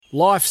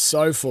Life's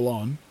so full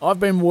on. I've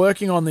been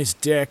working on this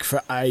deck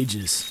for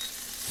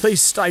ages. These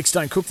steaks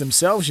don't cook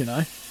themselves, you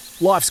know.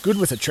 Life's good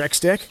with a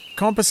Trex deck.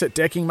 Composite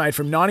decking made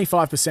from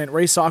 95%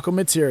 recycled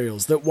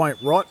materials that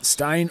won't rot,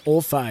 stain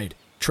or fade.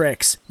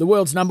 Trex, the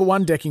world's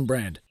 #1 decking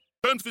brand.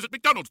 Terms visit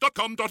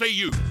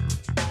mcdonalds.com.au.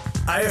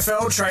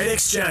 AFL Trade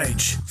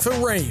Exchange for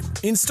Ream.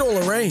 Install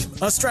a Ream,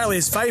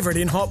 Australia's favourite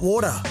in hot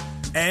water.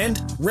 And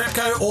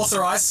Repco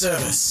Authorised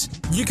Service.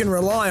 You can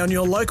rely on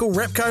your local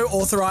Repco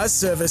Authorised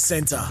Service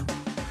Centre.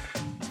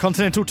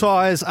 Continental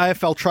Tires,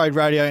 AFL Trade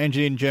Radio,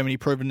 engineered in Germany,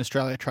 proven in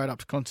Australia. Trade up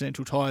to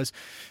Continental Tires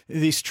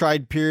this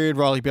trade period.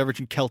 Riley Beveridge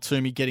and Cal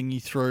Toomey getting you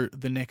through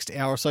the next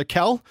hour or so.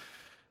 Cal,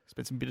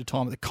 spent some bit of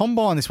time at the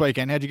Combine this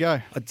weekend. How'd you go?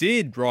 I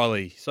did,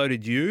 Riley. So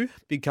did you.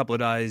 Big couple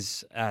of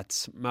days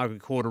at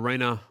Margaret Court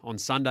Arena on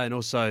Sunday, and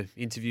also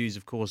interviews,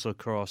 of course,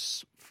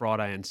 across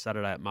Friday and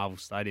Saturday at Marvel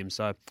Stadium.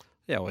 So,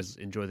 yeah, I always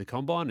enjoy the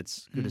Combine.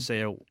 It's good to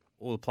see all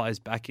the players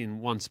back in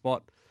one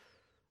spot.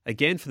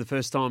 Again, for the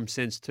first time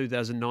since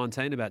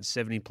 2019, about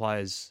 70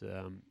 players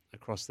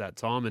across that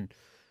time. And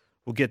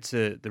we'll get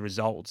to the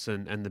results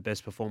and the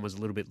best performers a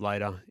little bit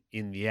later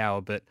in the hour.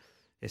 But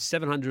there's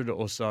 700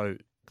 or so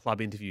club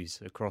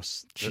interviews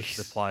across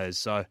the players.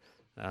 So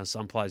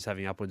some players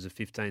having upwards of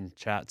 15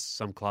 chats,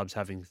 some clubs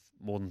having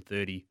more than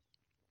 30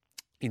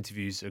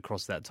 interviews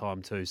across that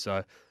time too.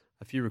 So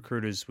a few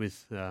recruiters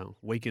with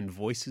weakened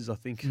voices, I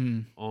think,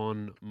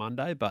 on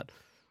Monday. But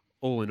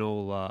all in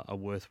all, a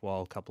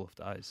worthwhile couple of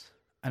days.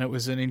 And it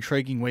was an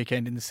intriguing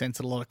weekend in the sense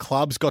that a lot of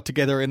clubs got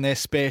together in their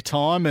spare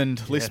time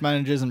and list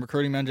managers and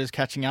recruiting managers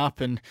catching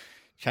up and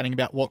chatting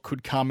about what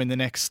could come in the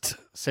next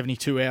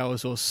 72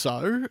 hours or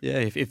so. Yeah,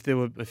 if there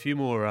were a few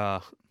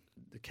more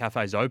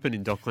cafes open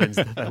in Docklands,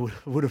 they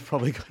would have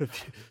probably got a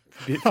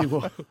few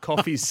more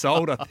coffees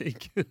sold, I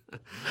think.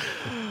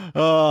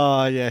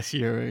 Oh, yes,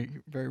 you're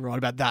very right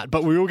about that.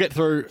 But we will get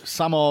through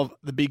some of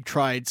the big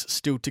trades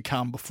still to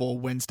come before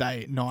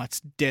Wednesday night's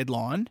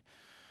deadline.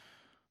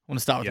 I want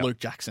to start with Luke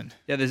Jackson.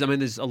 Yeah,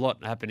 there's a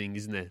lot happening,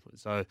 isn't there?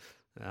 So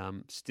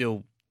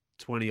still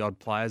 20-odd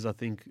players, I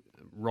think,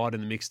 right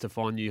in the mix to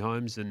find new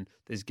homes, and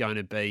there's going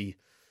to be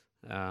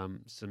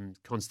some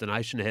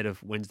consternation ahead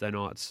of Wednesday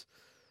night's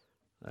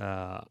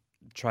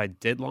trade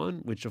deadline,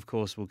 which, of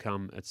course, will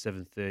come at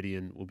 7:30,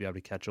 and we'll be able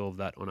to catch all of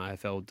that on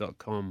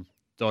afl.com.au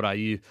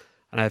and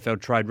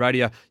AFL Trade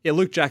Radio. Yeah,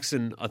 Luke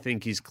Jackson, I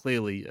think, is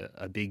clearly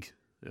a big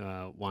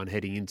one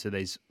heading into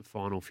these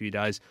final few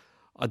days.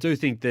 I do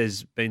think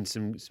there's been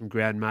some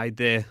ground made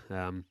there.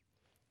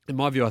 In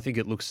my view, I think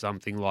it looks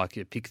something like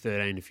a pick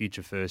 13, a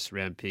future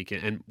first-round pick,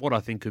 and what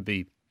I think could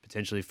be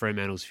potentially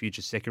Fremantle's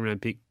future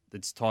second-round pick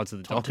that's tied to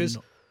the Dockers.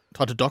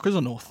 Tied to Dockers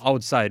or North? I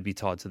would say it'd be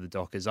tied to the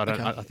Dockers. I don't.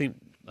 Okay.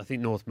 I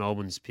think North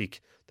Melbourne's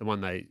pick, the one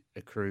they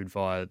accrued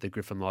via the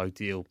Griffin Logue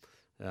deal,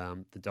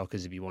 the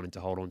Dockers would be wanting to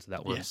hold on to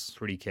that one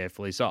pretty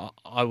carefully. So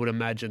I would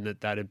imagine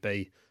that'd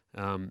be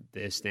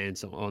their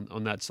stance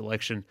on that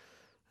selection.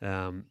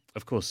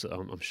 Of course,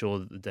 I'm sure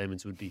that the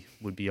Demons would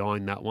be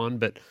eyeing that one,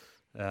 but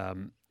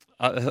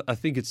I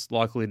think it's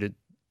likely to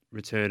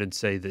return and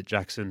see that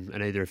Jackson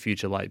and either a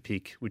future late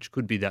pick, which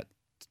could be that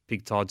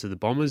pick tied to the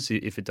Bombers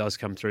if it does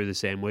come through the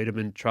Sam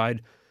Wiedemann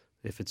trade,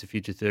 if it's a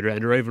future third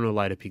round, or even a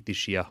later pick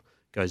this year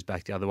goes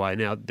back the other way.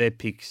 Now, their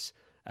picks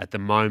at the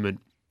moment,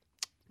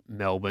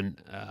 Melbourne,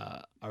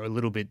 are a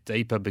little bit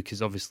deeper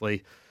because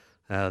obviously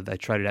they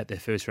traded out their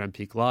first round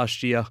pick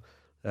last year.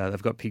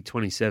 They've got pick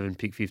 27,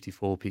 pick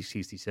 54, pick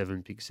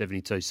 67, pick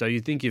 72. So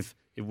you'd think if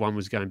one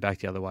was going back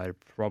the other way, it'd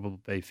probably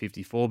be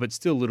 54, but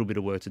still a little bit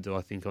of work to do,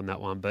 I think, on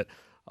that one. But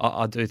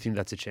I do think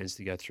that's a chance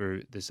to go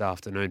through this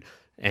afternoon.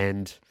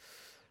 And,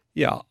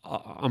 yeah,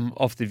 I'm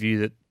off the view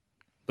that,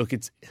 look,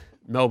 it's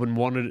Melbourne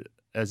wanted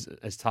as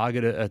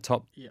target a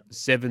top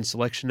 7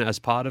 selection as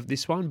part of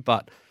this one,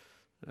 but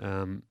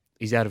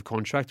he's out of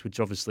contract,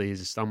 which obviously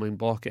is a stumbling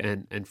block,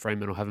 and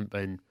Fremantle haven't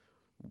been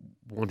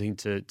wanting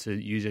to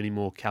use any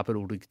more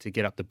capital to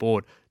get up the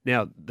board.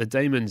 Now, the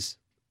Demons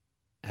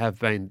have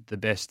been the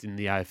best in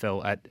the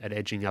AFL at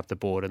edging up the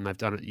board, and they've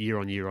done it year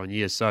on year on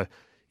year. So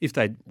if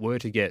they were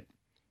to get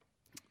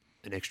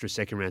an extra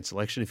second-round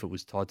selection, if it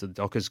was tied to the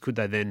Dockers, could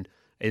they then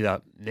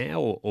either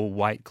now or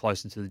wait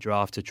closer to the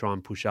draft to try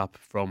and push up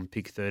from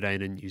pick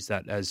 13 and use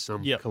that as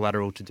some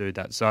collateral to do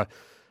that? So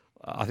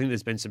I think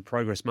there's been some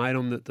progress made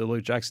on the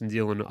Luke Jackson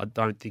deal, and I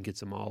don't think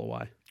it's a mile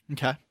away.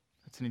 Okay,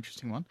 that's an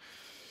interesting one.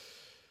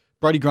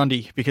 Brodie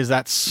Grundy, because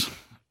that's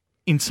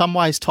in some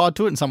ways tied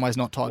to it, in some ways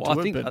not tied to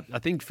it. I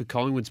think for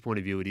Collingwood's point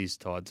of view, it is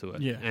tied to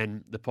it. Yeah.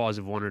 And the Pies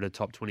have wanted a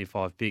top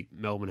 25 pick.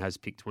 Melbourne has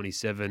pick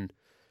 27.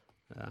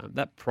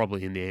 That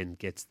probably in the end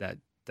gets that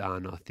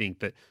done, I think.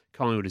 But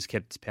Collingwood has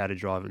kept its powder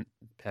dry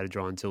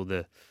until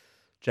the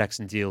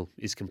Jackson deal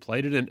is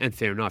completed. And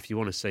fair enough, you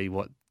want to see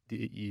what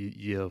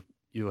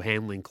your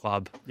handling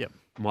club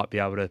might be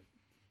able to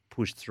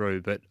push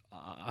through. But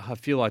I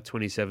feel like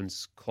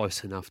 27's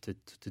close enough to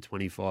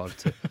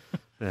 25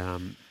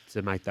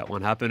 to make that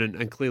one happen.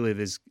 And clearly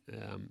there's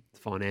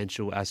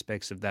financial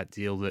aspects of that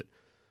deal that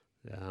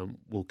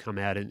will come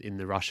out in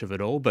the rush of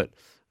it all. But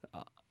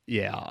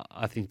yeah,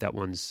 I think that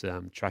one's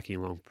tracking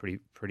along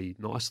pretty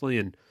nicely,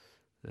 and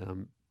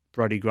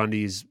Brodie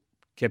Grundy's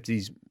kept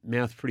his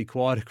mouth pretty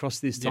quiet across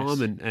this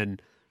time,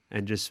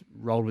 and just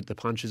rolled with the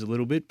punches a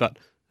little bit, but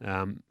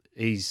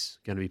he's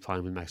going to be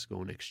playing with Max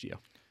Gawn next year.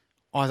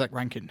 Isaac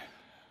Rankin,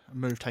 a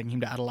move taking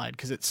him to Adelaide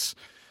because it's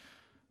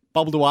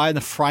bubbled away and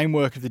the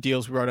framework of the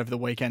deals we wrote over the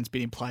weekend's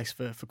been in place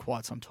for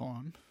quite some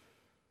time.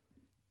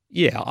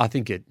 Yeah, I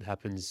think it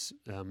happens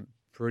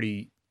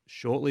pretty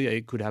shortly.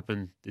 It could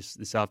happen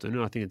this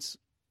afternoon. I think it's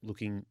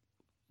looking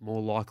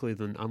more likely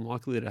than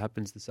unlikely that it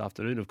happens this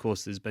afternoon. Of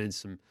course, there's been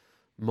some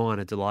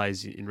minor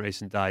delays in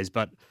recent days,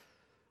 but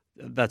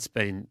that's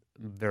been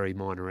very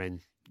minor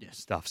end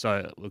stuff.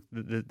 So, look,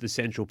 the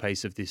central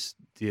piece of this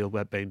deal,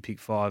 that being pick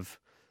 5,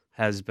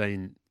 has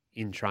been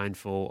in train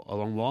for a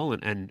long while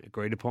and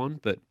agreed upon.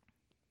 But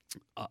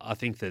I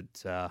think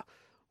that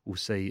we'll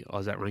see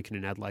Isaac Rankin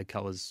in Adelaide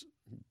colours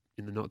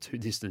in the not too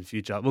distant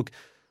future. Look,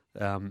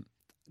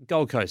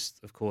 Gold Coast,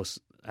 of course,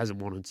 hasn't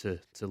wanted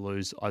to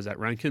lose Isaac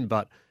Rankin,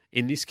 but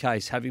in this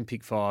case, having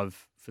pick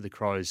 5 for the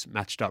Crows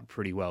matched up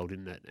pretty well,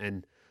 didn't it?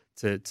 And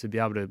to be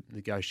able to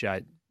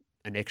negotiate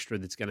an extra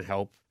that's going to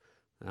help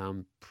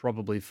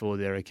probably for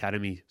their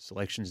academy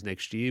selections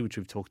next year, which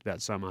we've talked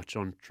about so much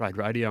on Trade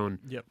Radio and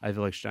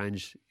AFL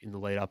Exchange in the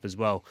lead up as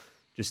well,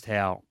 just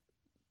how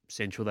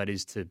central that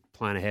is to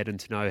plan ahead and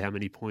to know how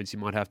many points you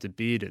might have to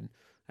bid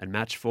and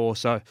match for.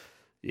 So,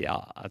 yeah,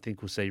 I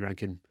think we'll see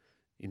Rankin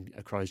in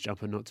a Crows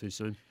jumper not too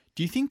soon.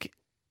 Do you think...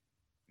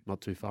 Not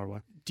too far away.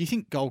 Do you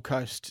think Gold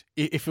Coast,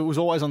 if it was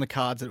always on the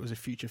cards that it was a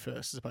future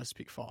first as opposed to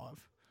pick 5,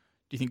 do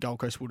you think Gold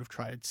Coast would have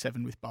traded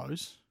 7 with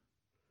Bose?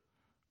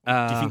 Do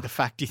you think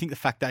the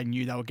fact they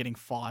knew they were getting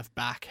 5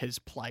 back has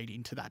played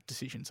into that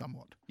decision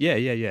somewhat? Yeah,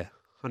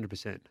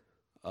 100%.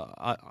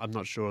 I'm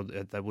not sure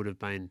that they would have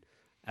been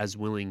as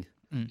willing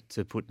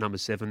to put number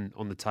 7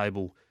 on the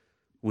table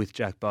with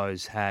Jack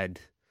Bose had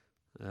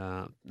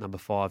number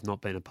 5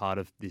 not been a part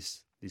of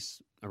this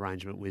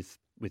arrangement with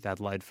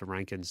Adelaide for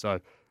Rankin. So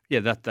yeah,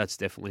 that's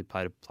definitely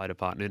played a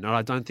part in it. And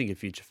I don't think a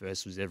future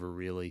first was ever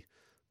really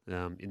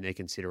in their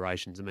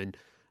considerations. I mean,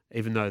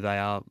 even though they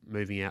are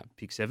moving out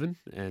pick 7,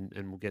 and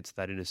we'll get to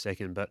that in a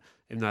second, but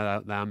even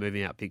though they are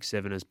moving out pick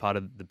 7 as part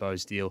of the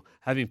Bose deal,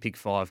 having pick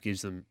 5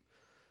 gives them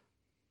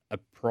a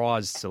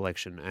prized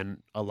selection,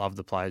 and I love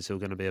the players who are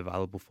going to be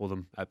available for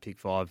them at pick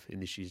 5 in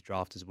this year's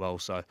draft as well.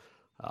 So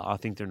I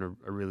think they're in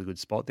a really good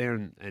spot there,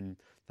 and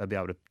they'll be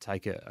able to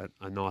take a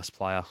nice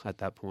player at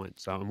that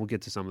point. So, and we'll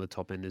get to some of the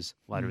top enders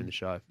later in the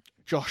show.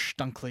 Josh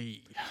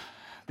Dunkley,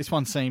 this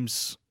one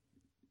seems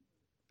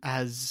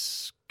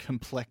as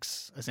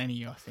complex as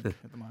any, I think,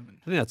 at the moment.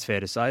 I think that's fair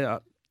to say.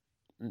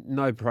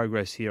 No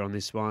progress here on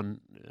this one.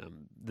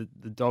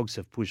 The Dogs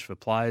have pushed for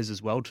players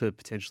as well to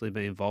potentially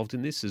be involved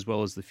in this, as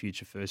well as the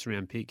future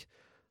first-round pick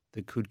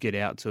that could get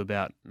out to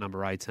about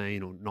number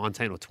 18 or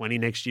 19 or 20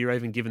 next year,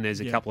 even given there's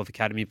a couple of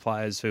academy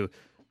players who,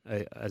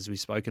 as we've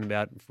spoken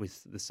about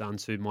with the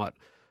Suns, who might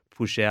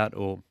push out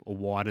or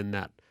widen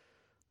that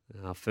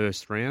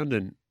first round.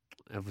 And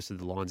obviously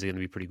the Lions are going to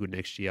be pretty good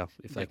next year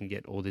if they can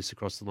get all this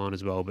across the line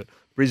as well. But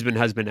Brisbane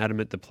has been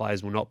adamant the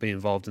players will not be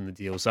involved in the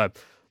deal. So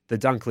the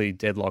Dunkley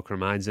deadlock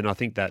remains, and I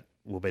think that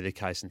will be the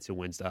case until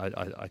Wednesday.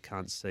 I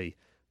can't see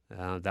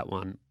that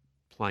one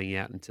playing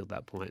out until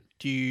that point.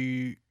 Do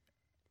you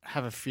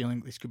have a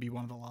feeling this could be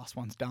one of the last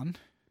ones done,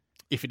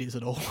 if it is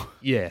at all?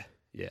 Yeah,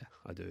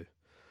 I do.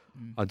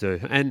 I do.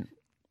 And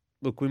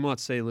look, we might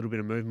see a little bit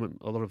of movement.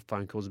 A lot of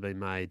phone calls have been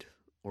made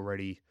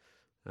already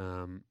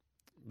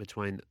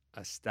between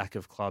a stack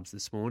of clubs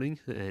this morning,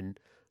 and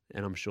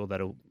I'm sure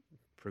that'll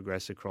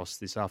progress across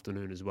this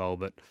afternoon as well.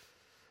 But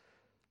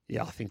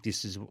yeah, I think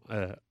this is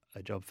a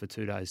job for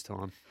 2 days'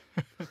 time.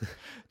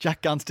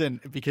 Jack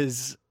Gunston,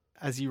 because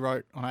as you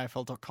wrote on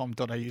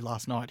afl.com.au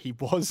last night, he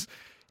was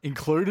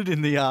included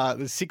in the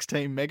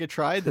 6-team mega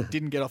trade that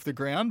didn't get off the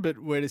ground, but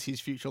where does his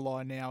future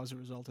lie now as a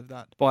result of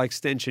that? By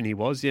extension, he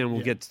was, and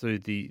we'll get to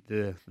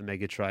the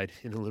mega trade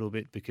in a little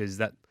bit because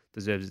that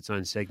deserves its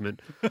own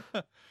segment.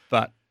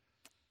 But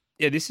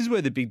yeah, this is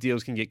where the big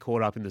deals can get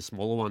caught up in the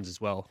smaller ones as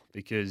well,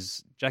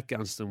 because Jack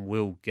Gunston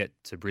will get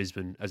to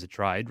Brisbane as a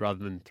trade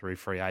rather than through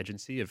free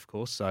agency, of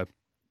course. So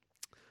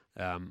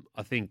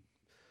I think,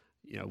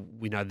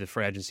 we know the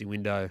free agency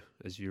window,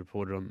 as you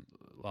reported on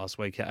last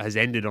week, has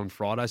ended on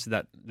Friday, so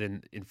that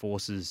then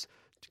enforces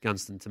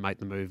Gunston to make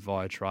the move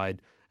via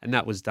trade. And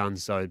that was done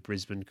so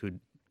Brisbane could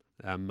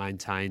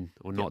maintain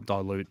or not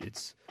dilute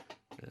its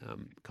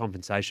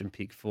compensation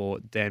pick for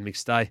Dan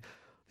McStay. I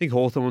think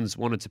Hawthorns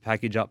wanted to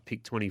package up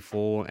pick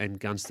 24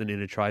 and Gunston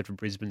in a trade for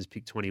Brisbane's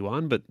pick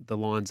 21, but the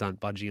Lions aren't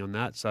budging on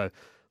that. So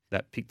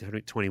that pick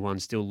 21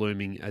 still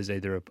looming as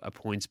either a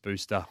points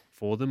booster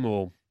for them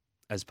or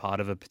as part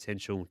of a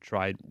potential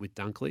trade with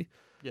Dunkley.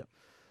 Yep.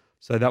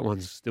 So that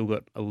one's still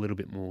got a little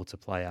bit more to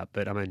play out.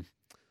 But I mean,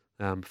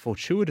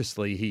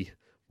 fortuitously,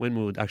 when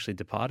we were actually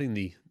departing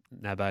the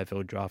NAB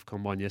AFL Draft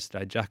Combine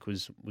yesterday, Jack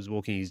was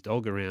walking his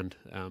dog around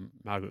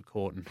Margaret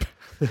Court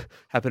and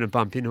happened to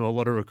bump into a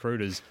lot of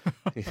recruiters.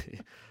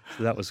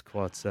 So that was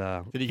quite...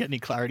 Did he get any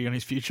clarity on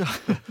his future?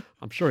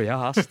 I'm sure he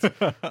asked.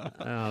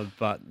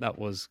 But that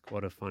was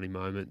quite a funny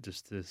moment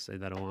just to see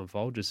that all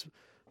unfold, just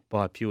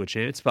by pure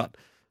chance. But,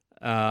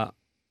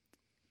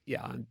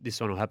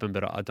 this one will happen,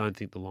 but I don't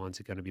think the Lions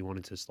are going to be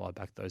wanting to slide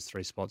back those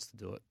 3 spots to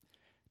do it.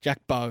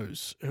 Jack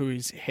Bowes, who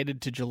is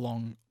headed to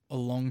Geelong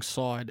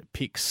alongside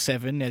pick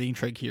 7. Now, the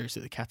intrigue here is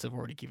that the Cats have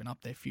already given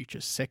up their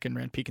future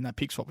second-round pick, and that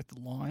pick swap with the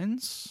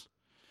Lions.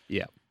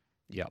 Yeah.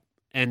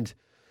 And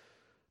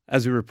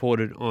as we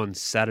reported on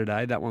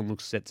Saturday, that one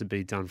looks set to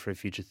be done for a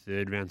future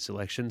third-round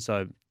selection.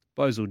 So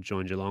Bowes will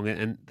join Geelong.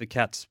 And the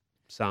Cats,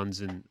 Suns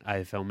and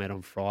AFL met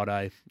on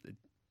Friday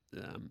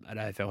at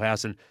AFL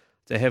House. And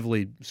it's a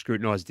heavily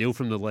scrutinised deal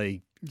from the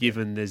league,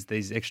 given there's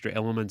these extra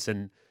elements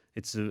and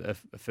it's a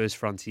first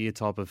frontier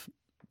type of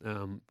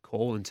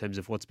call in terms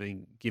of what's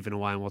being given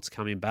away and what's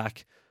coming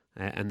back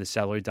and the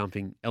salary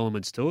dumping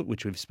elements to it,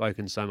 which we've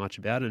spoken so much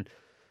about and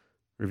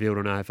revealed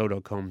on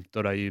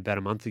afl.com.au about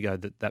a month ago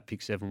that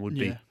pick 7 would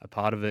be a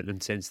part of it.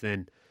 And since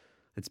then,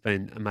 it's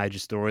been a major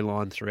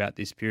storyline throughout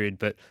this period.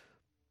 But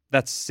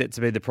that's set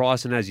to be the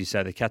price. And as you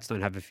say, the Cats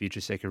don't have a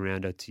future second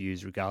rounder to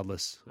use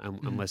regardless,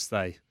 unless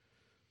they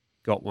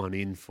got one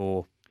in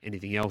for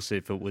anything else.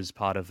 If it was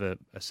part of a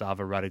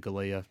Sava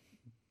Ratugolea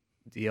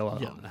deal,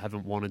 I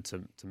haven't wanted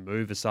to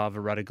move a Sava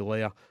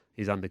Ratugolea.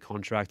 He's under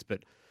contract,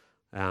 but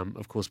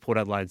of course, Port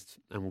Adelaide,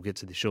 and we'll get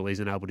to this shortly,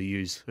 isn't able to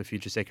use a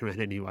future second round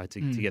anyway to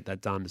get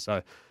that done.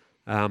 So,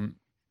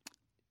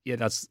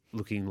 that's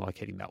looking like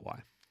heading that way.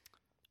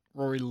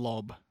 Rory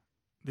Lobb.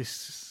 We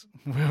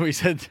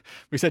said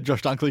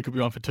Josh Dunkley could be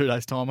on for 2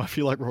 days' time. I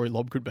feel like Rory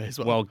Lobb could be as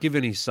well. Well,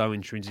 given he's so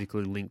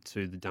intrinsically linked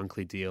to the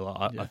Dunkley deal,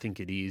 I think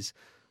it is.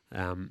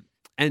 And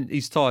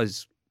his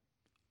ties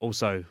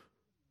also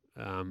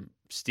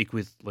stick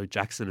with Luke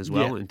Jackson as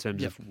well in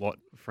terms of what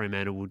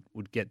Fremantle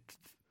would get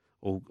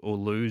or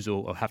lose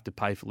or have to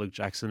pay for Luke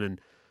Jackson,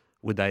 and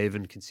would they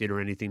even consider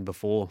anything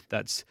before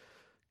that's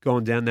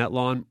gone down that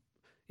line?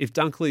 If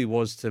Dunkley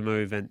was to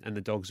move and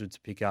the Dogs were to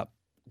pick up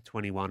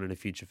 21 and a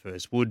future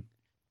first, would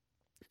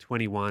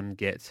 21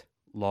 get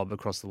Lobb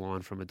across the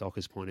line from a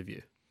Dockers point of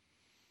view?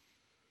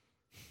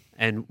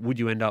 And would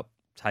you end up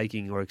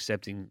taking or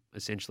accepting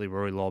essentially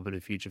Rory Lobb and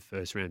a future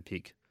first round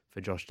pick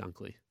for Josh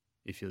Dunkley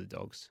if you're the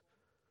Dogs?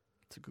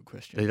 That's a good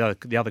question.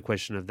 The other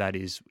question of that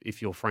is,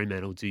 if you're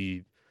Fremantle, do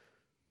you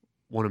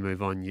want to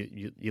move on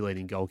your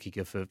leading goal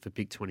kicker for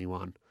pick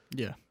 21?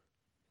 Yeah.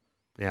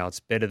 Now, it's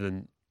better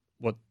than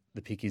what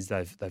the pick is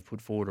they've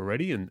put forward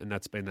already, and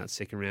that's been that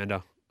second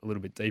rounder a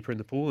little bit deeper in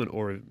the pool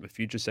or a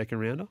future second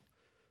rounder.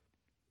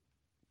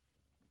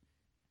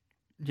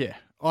 Yeah.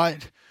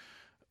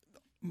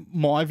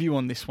 My view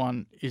on this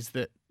one is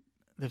that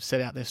they've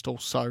set out their stall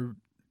so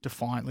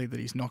defiantly that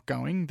he's not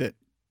going, that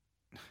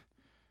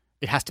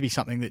it has to be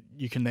something that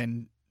you can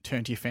then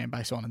turn to your fan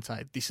base on and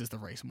say, this is the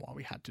reason why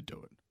we had to do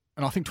it.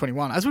 And I think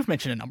 21, as we've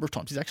mentioned a number of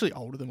times, he's actually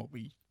older than what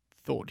we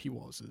thought he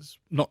was.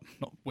 Not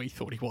we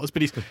thought he was,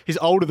 but he's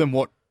older than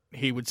what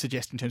he would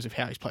suggest in terms of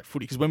how he's played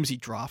footy. Because when was he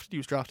drafted? He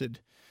was drafted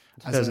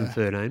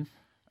 2013.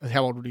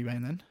 How old would he have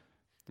been then?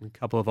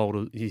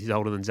 He's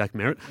older than Zach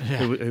Merritt,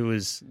 who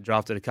was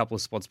drafted a couple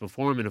of spots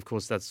before him. And of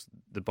course, that's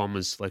the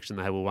Bombers selection.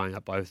 They were weighing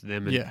up both of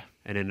them and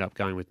ended up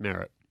going with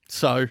Merritt.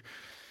 So,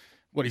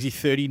 what is he,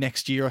 30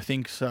 next year, I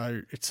think?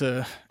 So it's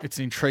an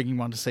intriguing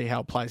one to see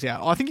how it plays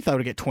out. I think if they were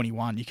to get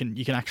 21, you can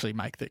actually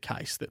make the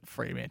case that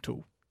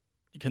Fremantle,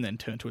 you can then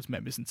turn to its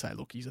members and say,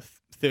 look, he's a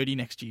 30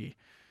 next year.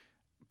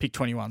 Pick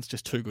 21's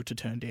just too good to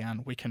turn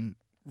down. We can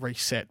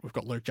reset. We've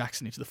got Luke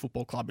Jackson into the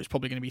football club, who's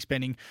probably going to be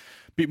spending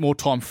a bit more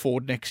time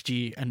forward next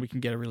year, and we can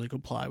get a really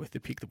good player with the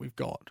pick that we've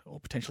got, or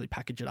potentially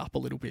package it up a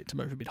little bit to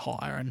move a bit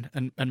higher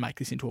and make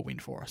this into a win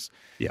for us.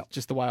 Yeah.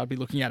 Just the way I'd be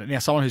looking at it. Now,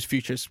 someone whose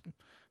future's,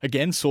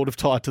 again, sort of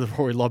tied to the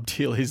Rory Lobb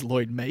deal is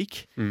Lloyd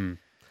Meek.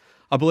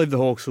 I believe the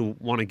Hawks will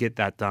want to get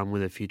that done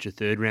with a future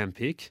third-round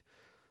pick,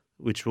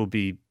 which will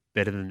be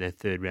better than their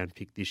third-round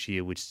pick this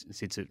year, which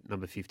sits at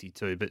number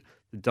 52. But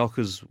the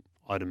Dockers,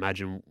 I'd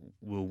imagine,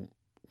 will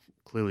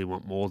clearly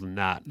want more than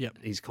that. Yep.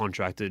 He's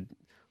contracted.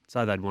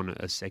 So they'd want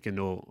a second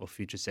or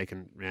future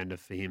second rounder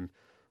for him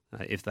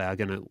if they are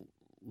going to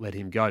let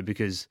him go,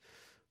 because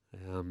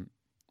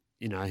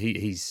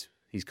he's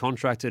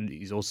contracted.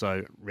 He's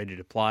also ready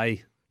to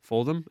play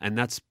for them, and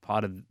that's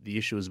part of the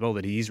issue as well,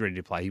 that he is ready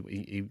to play.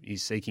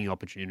 He's seeking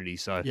opportunity.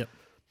 So,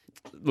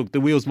 look, the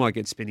wheels might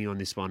get spinning on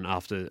this one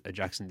after a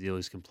Jackson deal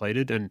is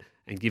completed, and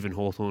given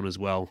Hawthorn as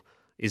well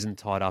isn't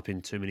tied up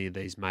in too many of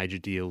these major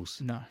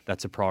deals,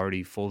 that's a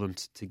priority for them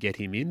to get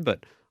him in.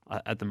 But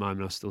at the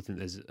moment, I still think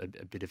there's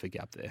a bit of a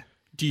gap there.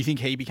 Do you think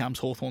he becomes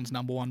Hawthorn's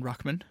number one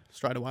ruckman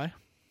straight away?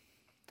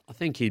 I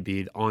think he'd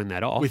be eyeing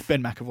that off. With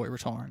Ben McAvoy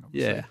retiring,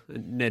 obviously. Yeah,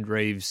 and Ned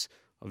Reeves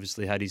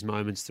obviously had his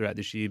moments throughout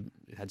this year,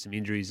 had some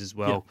injuries as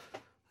well.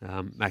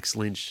 Yep. Max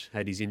Lynch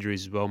had his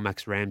injuries as well.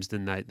 Max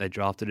Ramsden, they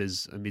drafted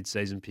as a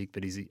mid-season pick,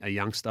 but he's a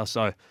youngster.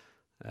 So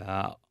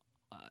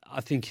I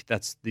think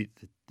that's the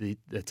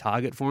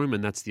target for him,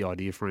 and that's the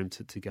idea for him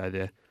to go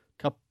there.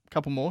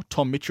 Couple more.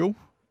 Tom Mitchell,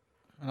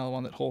 another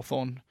one that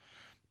Hawthorn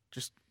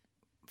just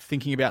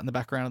thinking about in the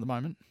background at the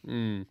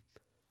moment.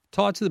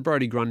 Tied to the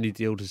Brodie Grundy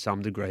deal to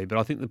some degree, but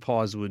I think the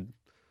Pies would.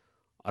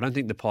 I don't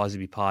think the Pies would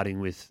be parting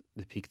with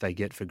the pick they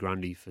get for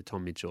Grundy for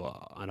Tom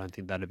Mitchell. I don't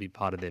think that'd be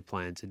part of their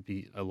plans. It'd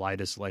be a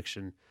later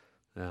selection.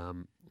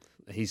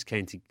 He's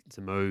keen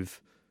to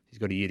move. He's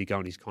got a year to go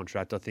on his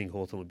contract. I think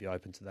Hawthorn would be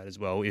open to that as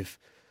well if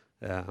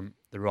the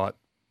right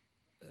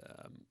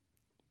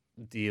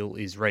deal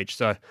is reached.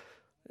 So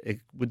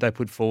would they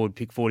put forward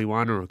pick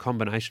 41 or a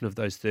combination of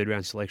those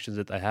third-round selections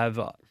that they have?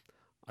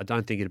 I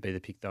don't think it'd be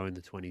the pick, though, in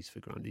the 20s for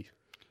Grundy.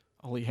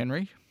 Ollie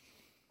Henry?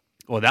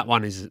 Well, that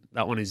one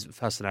is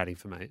fascinating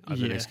for me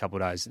over the next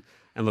couple of days.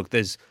 And look,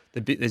 there's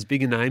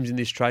bigger names in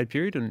this trade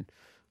period,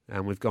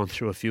 and we've gone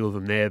through a few of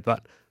them there.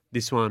 But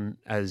this one,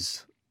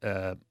 as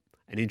an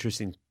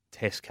interesting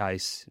test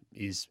case,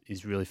 is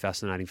really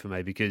fascinating for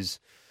me because,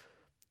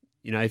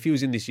 if he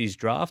was in this year's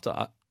draft,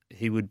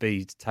 he would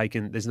be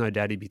taken. There's no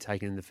doubt he'd be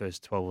taken in the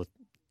first 12 or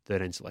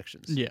 13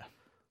 selections. Yeah,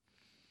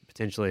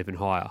 potentially even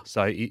higher.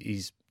 So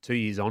he's 2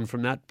 years on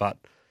from that, but.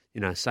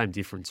 Same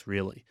difference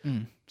really.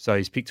 So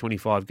is pick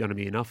 25 going to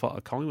be enough?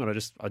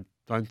 Collingwood, I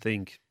don't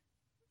think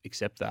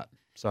accept that.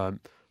 So,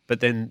 but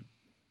then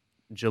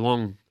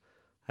Geelong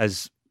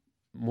has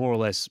more or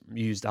less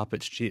used up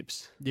its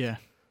chips. Yeah,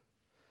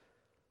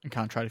 and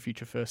can't trade a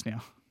future first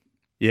now.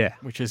 Yeah,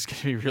 which is going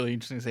to be really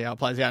interesting to see how it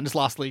plays out. And just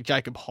lastly,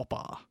 Jacob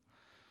Hopper.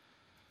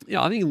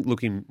 Yeah, I think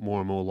looking more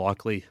and more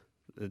likely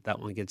that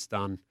one gets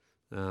done.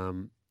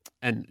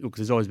 And look,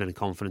 there's always been a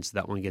confidence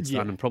that one gets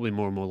done, and probably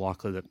more and more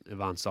likely that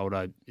Ivan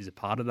Soldo is a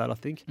part of that, I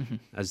think,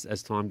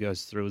 as time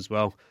goes through as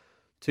well.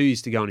 2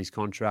 years to go on his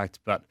contract,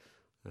 but,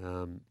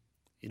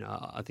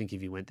 I think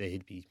if he went there,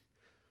 he'd be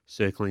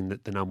circling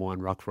the number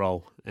one ruck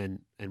role and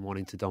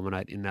wanting to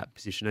dominate in that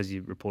position. As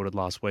you reported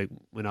last week,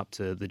 went up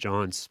to the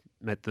Giants,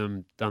 met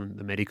them, done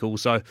the medical.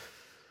 So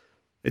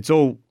it's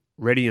all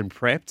ready and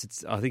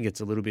prepped. I think it's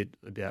a little bit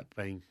about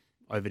being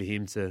over to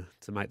him to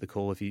make the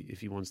call if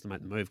he wants to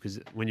make the move, because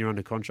when you're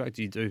under contract,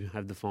 you do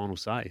have the final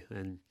say.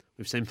 And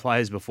we've seen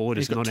players before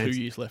just He's got 2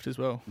 years left as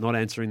well. Not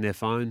answering their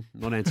phone,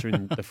 not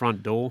answering the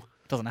front door.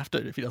 Doesn't have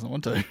to if he doesn't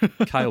want to.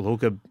 Cale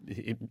Hooker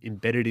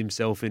embedded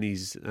himself in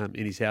his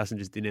house and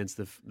just didn't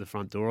answer the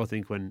front door. I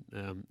think when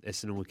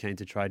Essendon were keen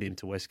to trade him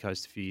to West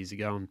Coast a few years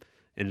ago, and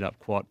ended up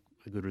quite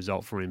a good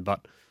result for him.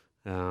 But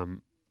I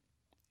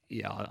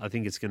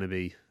think it's going to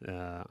be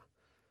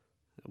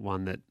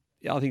one that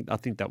I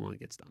think that one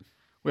gets done.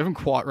 We haven't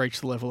quite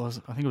reached the level. I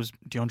think it was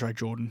DeAndre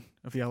Jordan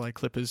of the LA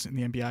Clippers in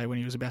the NBA when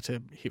he was about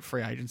to hit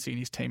free agency, and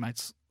his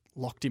teammates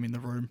locked him in the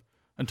room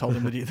and told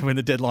him that when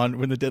the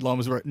deadline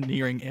was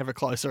nearing ever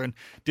closer, and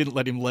didn't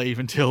let him leave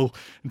until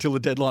the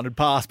deadline had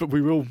passed. But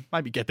we will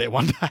maybe get there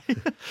one day.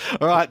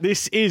 All right,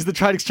 this is the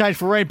Trade Exchange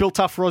for Rheem, built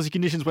tough for Aussie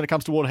conditions when it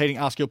comes to water heating.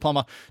 Ask your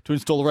plumber to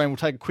install a Rheem. We'll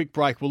take a quick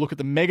break. We'll look at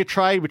the mega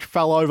trade, which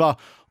fell over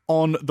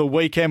on the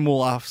weekend.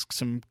 We'll ask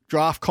some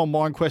draft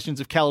combine questions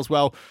of Cal as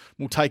well.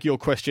 We'll take your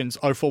questions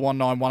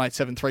 0419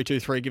 187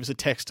 323. Give us a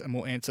text and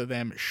we'll answer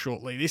them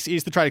shortly. This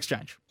is the Trade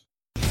Exchange.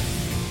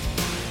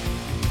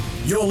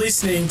 You're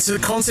listening to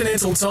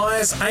Continental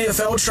Tires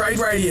AFL Trade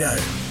Radio.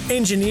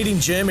 Engineered in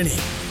Germany,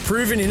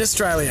 proven in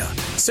Australia.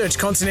 Search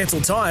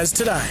Continental Tires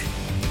today.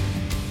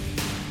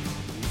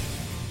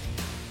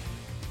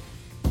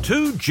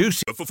 Too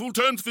juicy. For full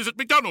terms, visit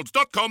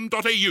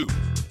mcdonalds.com.au.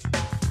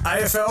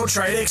 AFL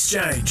Trade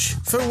Exchange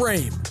for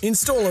Rheem.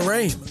 Install a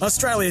Rheem,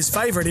 Australia's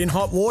favourite in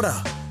hot water.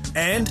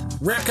 And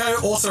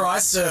Repco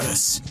Authorised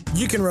Service.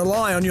 You can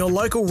rely on your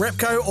local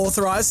Repco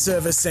Authorised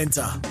Service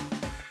Centre.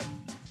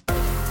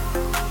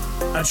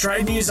 A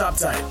trade news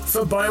update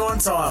for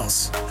Beaumont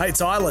Tiles. Hey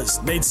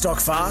Tilers, need stock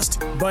fast?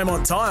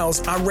 Beaumont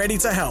Tiles are ready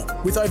to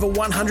help with over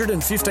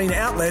 115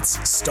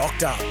 outlets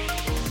stocked up.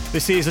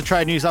 This is a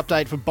trade news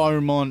update for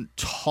Beaumont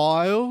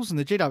Tiles, and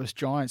the GWS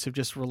Giants have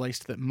just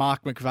released that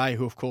Mark McVeigh,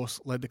 who of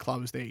course led the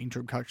club as their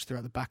interim coach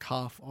throughout the back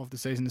half of the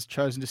season, has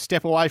chosen to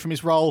step away from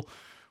his role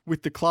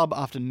with the club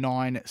after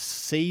 9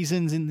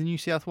 seasons in the New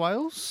South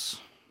Wales.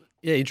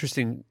 Yeah,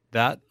 interesting.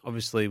 That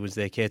obviously was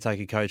their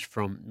caretaker coach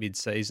from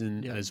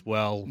mid-season as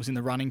well. Was in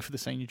the running for the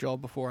senior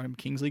job before Adam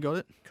Kingsley got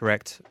it.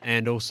 Correct.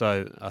 And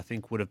also, I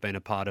think would have been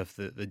a part of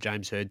the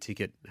James Hird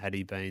ticket had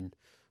he been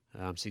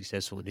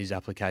successful in his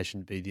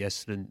application to be the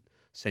Essendon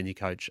senior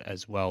coach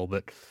as well.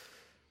 But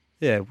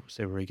yeah, we'll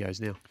see where he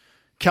goes now.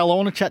 Cal, I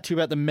want to chat to you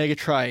about the mega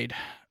trade,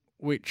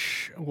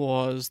 which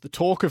was the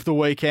talk of the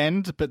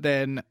weekend, but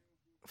then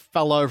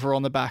fell over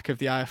on the back of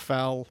the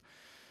AFL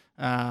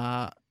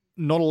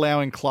not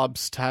allowing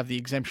clubs to have the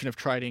exemption of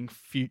trading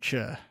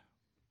future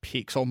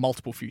picks or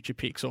multiple future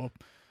picks or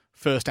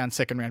first and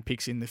second round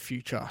picks in the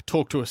future.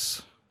 Talk to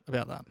us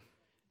about that.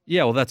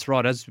 Yeah, well, that's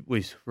right. As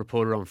we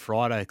reported on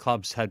Friday,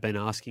 clubs had been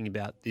asking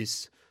about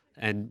this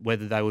and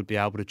whether they would be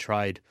able to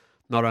trade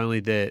not only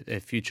their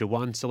future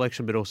 1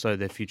 selection, but also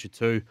their future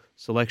 2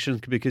 selection,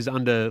 because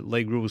under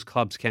league rules,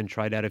 clubs can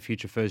trade out a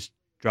future first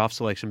draft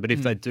selection. But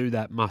if they do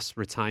that, must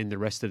retain the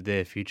rest of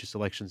their future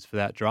selections for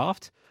that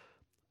draft.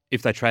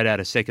 If they trade out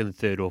a second,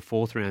 third or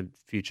fourth round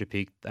future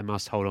pick, they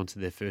must hold on to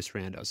their first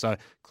rounder. So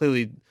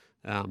clearly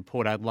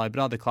Port Adelaide, but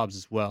other clubs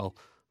as well,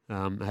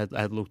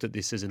 had looked at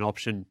this as an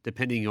option,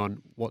 depending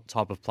on what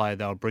type of player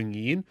they were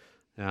bringing in.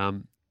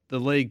 The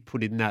league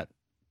put in that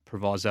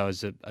proviso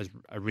as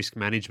a risk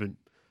management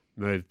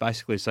move,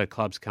 basically so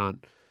clubs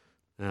can't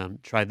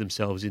trade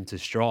themselves into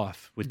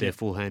strife with their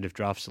full hand of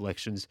draft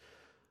selections.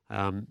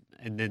 And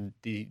then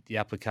the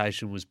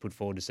application was put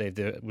forward to see if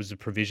there was a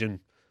provision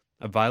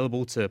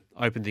available to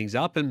open things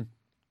up. And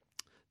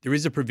there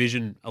is a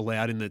provision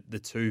allowed in the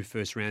 2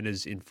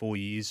 first-rounders in 4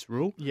 years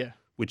rule,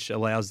 which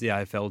allows the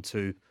AFL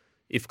to,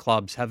 if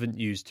clubs haven't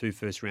used 2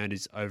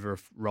 first-rounders over a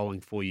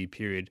rolling 4-year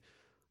period,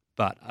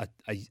 but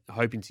are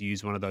hoping to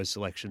use one of those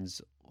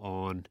selections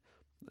on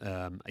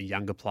a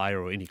younger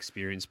player or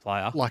inexperienced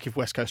player. Like if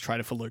West Coast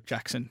traded for Luke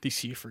Jackson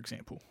this year, for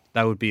example.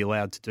 They would be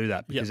allowed to do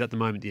that because at the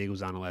moment the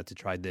Eagles aren't allowed to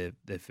trade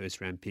their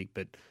first-round pick,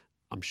 but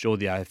I'm sure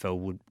the AFL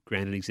would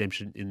grant an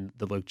exemption in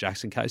the Luke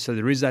Jackson case. So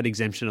there is that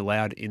exemption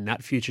allowed in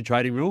that future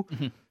trading rule.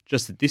 Mm-hmm.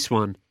 Just that this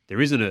one, there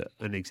isn't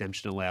an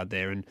exemption allowed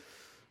there. And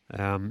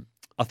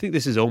I think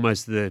this is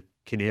almost the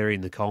canary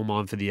in the coal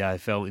mine for the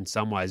AFL in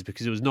some ways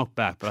because it was knocked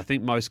back. But I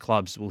think most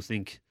clubs will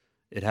think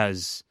it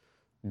has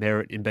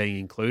merit in being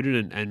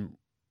included. And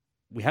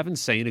we haven't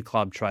seen a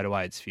club trade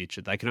away its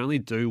future. They can only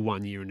do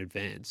 1 year in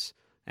advance.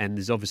 And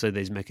there's obviously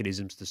these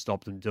mechanisms to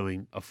stop them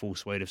doing a full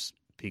suite of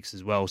picks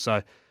as well.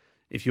 So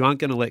if you aren't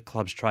going to let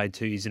clubs trade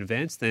 2 years in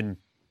advance, then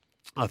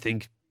I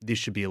think this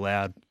should be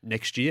allowed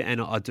next year.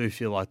 And I do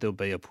feel like there'll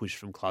be a push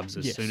from clubs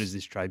as soon as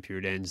this trade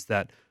period ends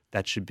that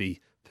should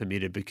be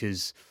permitted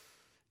because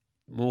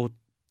more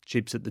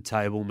chips at the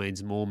table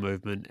means more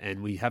movement.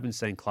 And we haven't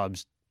seen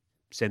clubs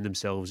send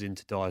themselves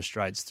into dire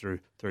straits through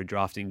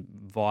drafting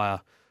via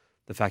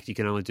the fact you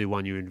can only do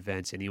 1 year in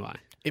advance anyway.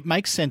 It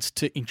makes sense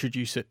to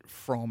introduce it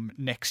from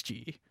next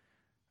year.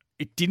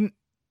 It didn't.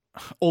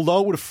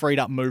 Although it would have freed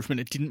up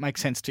movement, it didn't make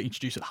sense to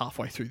introduce it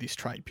halfway through this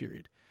trade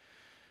period.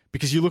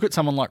 Because you look at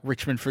someone like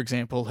Richmond, for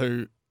example,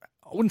 who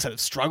I wouldn't say they've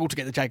struggled to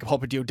get the Jacob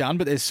Hopper deal done,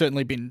 but there's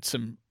certainly been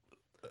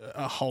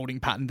a holding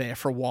pattern there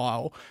for a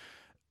while.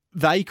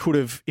 They could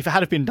have, if it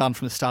had been done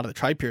from the start of the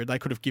trade period, they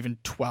could have given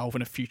 12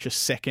 and a future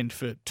second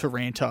for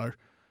Taranto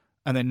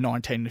and then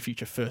 19 and a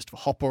future first for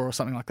Hopper or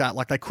something like that.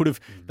 Like they could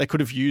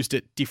have used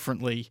it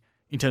differently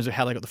in terms of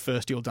how they got the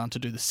first deal done to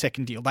do the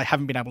second deal. They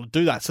haven't been able to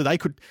do that. So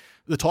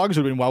the Tigers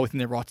would have been well within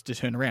their rights to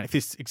turn around. If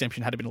this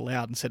exemption had been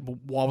allowed and said, well,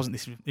 why wasn't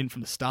this in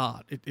from the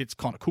start? It's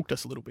kind of cooked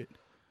us a little bit.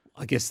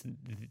 I guess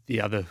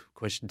the other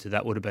question to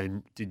that would have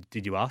been,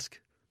 did you ask?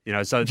 You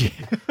know, so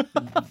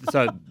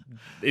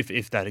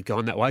if that had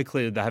gone that way,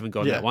 clearly they haven't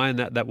gone that way, and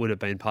that would have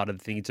been part of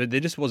the thing. So there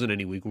just wasn't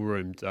any wiggle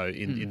room, though,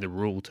 in the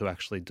rule to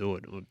actually do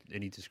it, or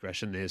any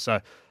discretion there.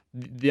 So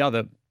the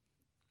other,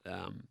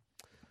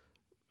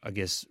 I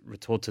guess,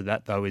 retort to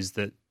that, though, is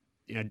that,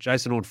 you know,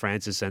 Jason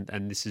Horne-Francis,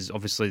 and this is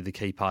obviously the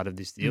key part of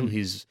this deal,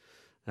 his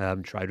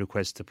trade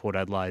request to Port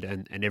Adelaide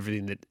and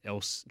everything that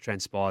else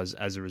transpires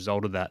as a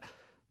result of that.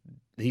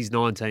 He's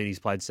 19, he's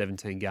played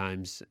 17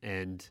 games,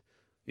 and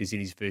is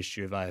in his first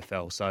year of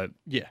AFL. So,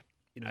 you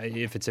know,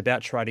 if it's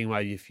about trading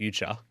away your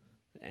future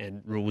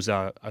and rules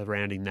are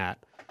surrounding that,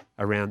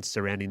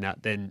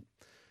 then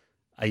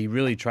are you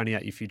really trading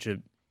out your future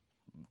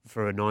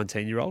for a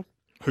 19-year-old?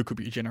 Who could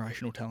be a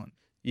generational talent?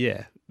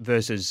 Yeah,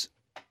 versus,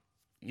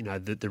 you know,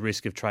 the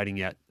risk of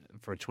trading out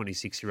for a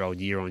 26-year-old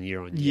year on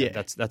year.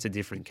 That's a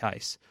different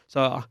case.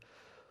 So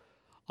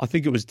I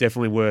think it was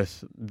definitely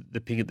worth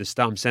the ping at the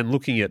stumps and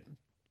looking at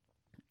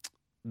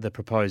the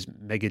proposed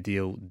mega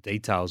deal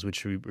details,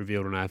 which we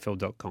revealed on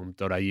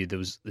afl.com.au.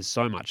 There's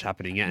so much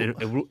happening, and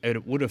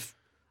it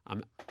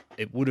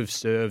would have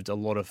served a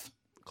lot of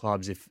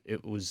clubs if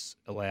it was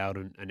allowed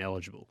and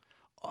eligible.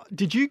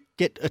 Did you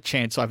get a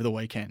chance over the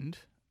weekend,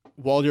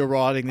 while you're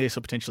writing this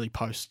or potentially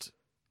post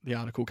the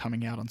article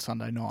coming out on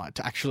Sunday night,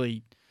 to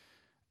actually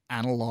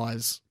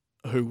analyse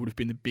who would have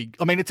been the big...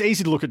 I mean, it's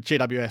easy to look at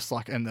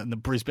GWS and the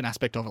Brisbane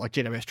aspect of it. Like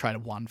GWS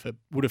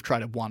would have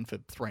traded one for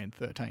 3 and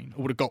 13,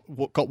 or would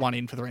have got one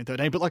in for 3 and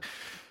 13. But like,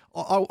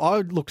 I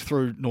looked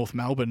through North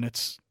Melbourne.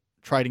 It's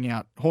trading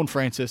out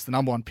Horne-Francis, the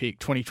number 1 pick,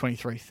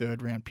 2023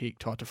 third round pick,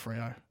 tied to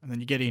Freo, and then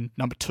you get in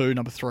number 2,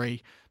 number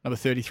 3, number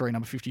 33,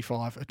 number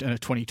 55, and a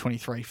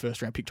 2023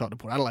 first round pick tied to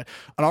Port Adelaide.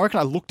 And I reckon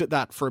I looked at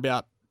that for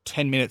about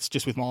 10 minutes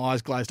just with my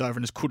eyes glazed over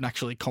and just couldn't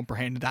actually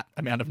comprehend that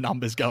amount of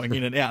numbers going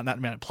in and out and that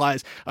amount of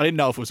players. I didn't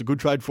know if it was a good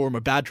trade for him or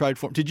a bad trade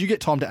for him. Did you get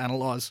time to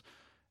analyse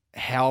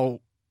how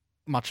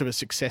much of a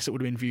success it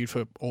would have been viewed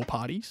for all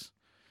parties?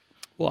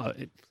 Well,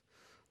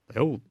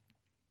 they all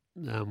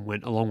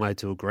went a long way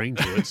to agreeing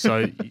to it.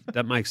 So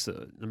that makes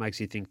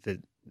you think that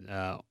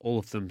all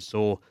of them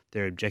saw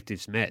their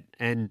objectives met.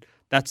 And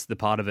that's the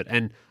part of it.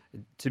 And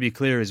to be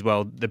clear as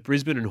well, the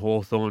Brisbane and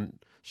Hawthorn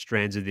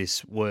strands of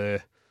this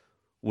were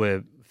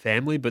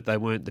family, but they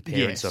weren't the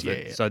parents of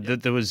it.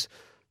 There was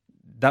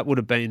that would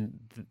have been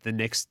the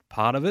next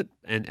part of it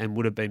and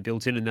would have been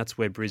built in, and that's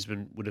where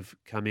Brisbane would have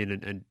come in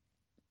and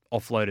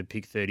offloaded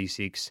pick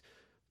 36,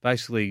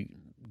 basically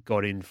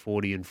got in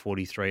 40 and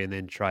 43 and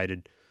then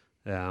traded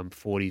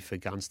 40 for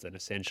Gunston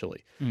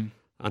essentially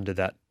under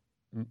that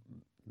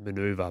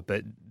manoeuvre.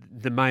 But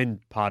the main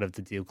part of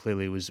the deal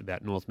clearly was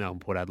about North Melbourne,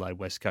 Port Adelaide,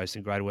 West Coast,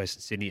 and Greater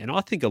Western Sydney. And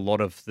I think a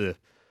lot of the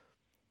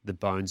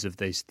bones of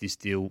this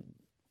deal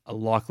are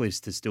likely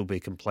to still be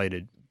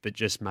completed, but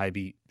just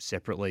maybe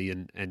separately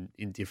and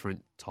in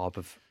different type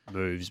of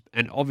moves.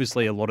 And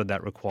obviously, a lot of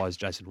that requires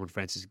Jason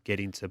Horne-Francis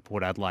getting to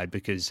Port Adelaide,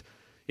 because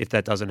if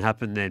that doesn't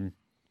happen, then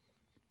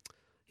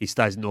he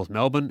stays in North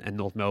Melbourne, and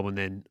North Melbourne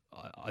then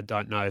I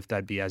don't know if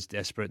they'd be as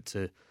desperate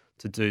to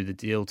do the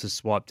deal to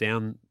swipe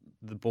down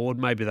the board.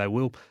 Maybe they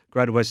will.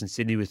 Greater Western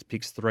Sydney with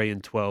picks 3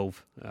 and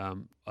 12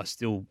 are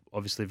still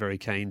obviously very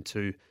keen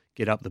to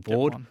get up the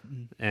board,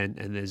 and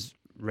there's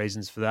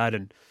reasons for that.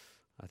 And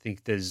I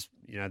think there's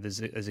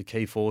a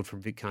key forward from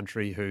Vic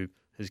Country who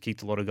has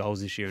kicked a lot of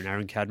goals this year, and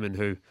Aaron Cadman,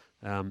 who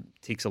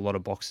ticks a lot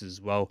of boxes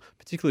as well,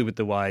 particularly with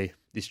the way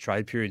this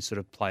trade period sort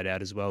of played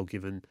out as well,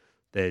 given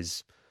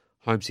there's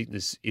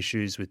homesickness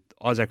issues with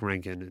Isaac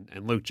Rankin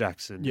and Luke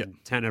Jackson, and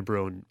Tanner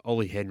Bruin,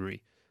 Ollie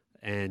Henry,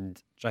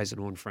 and Jason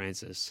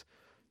Horne-Francis.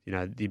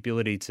 The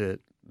ability to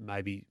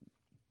maybe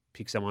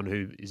pick someone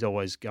who is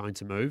always going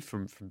to move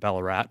from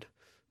Ballarat,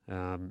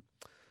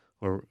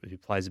 or who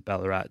plays at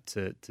Ballarat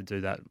to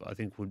do that, I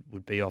think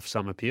would be off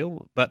some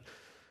appeal. But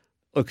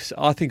look,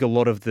 I think a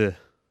lot of the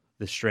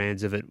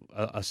strands of it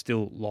are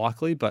still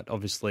likely, but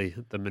obviously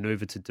the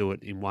manoeuvre to do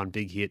it in one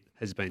big hit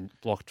has been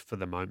blocked for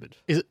the moment.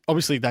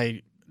 Obviously,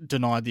 they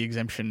denied the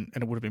exemption,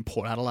 and it would have been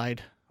Port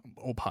Adelaide.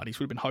 All parties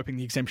would have been hoping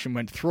the exemption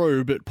went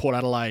through, but Port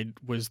Adelaide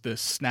was the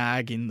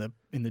snag in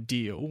the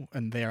deal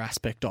and their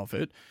aspect of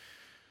it.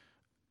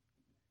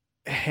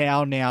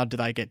 How now do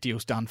they get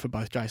deals done for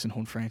both Jason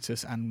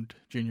Horne-Francis and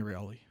Junior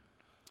Rioli?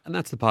 And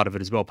that's the part of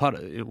it as well.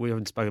 We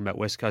haven't spoken about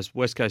West Coast.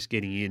 West Coast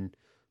getting in,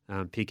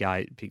 pick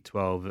 8, pick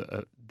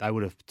 12. They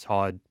would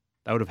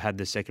have had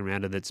the second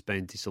rounder that's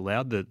been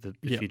disallowed. The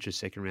future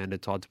second rounder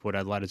tied to Port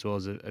Adelaide, as well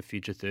as a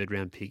future third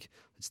round pick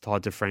that's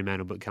tied to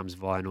Fremantle but comes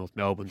via North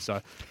Melbourne.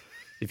 So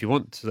if you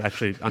want to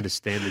actually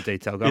understand the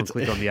detail, go and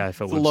click on the AFL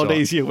website. It's a lot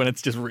easier when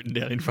it's just written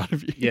down in front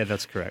of you. Yeah,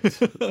 that's correct.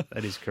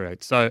 That is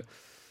correct. So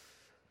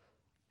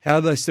how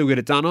do they still get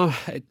it done?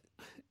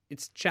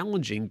 It's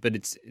challenging, but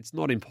it's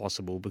not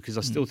impossible, because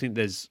I still think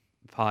there's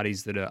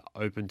parties that are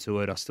open to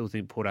it. I still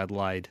think Port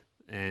Adelaide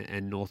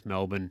and North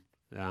Melbourne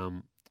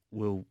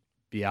will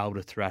be able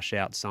to thrash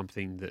out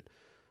something that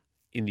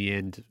in the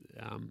end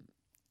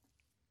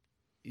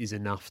is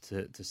enough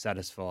to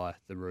satisfy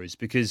the Roos,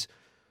 because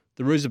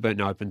the Roos have been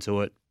open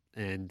to it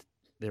and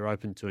they're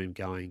open to him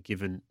going,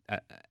 given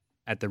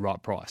at the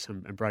right price.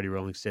 And Brady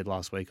Rawlings said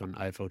last week on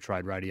AFL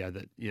Trade Radio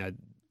that,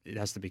 it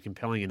has to be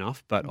compelling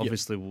enough, but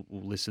obviously we'll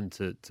listen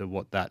to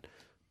what that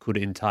could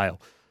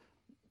entail.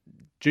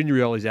 Junior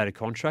Rioli's out of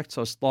contract,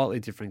 so a slightly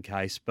different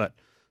case, but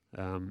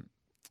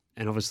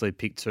and obviously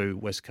pick 2,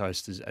 West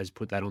Coast has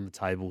put that on the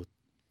table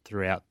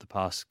throughout the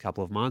past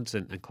couple of months,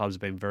 and clubs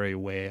have been very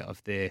aware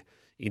of their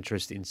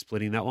interest in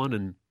splitting that one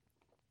and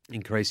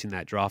increasing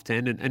that draft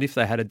hand. And if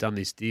they had done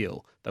this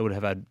deal, they would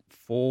have had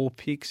 4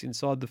 picks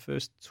inside the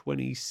first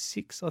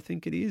 26, I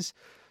think it is.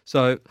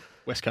 So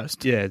West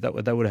Coast. Yeah, they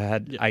would have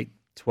had 8,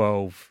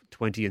 12,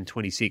 20 and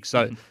 26.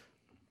 So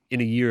in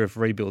a year of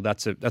rebuild,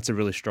 that's a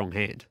really strong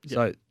hand. Yep.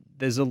 So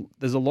there's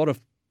a lot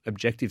of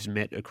objectives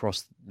met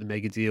across the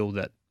mega deal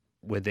that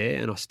were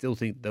there, and I still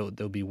think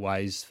there'll be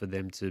ways for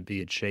them to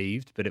be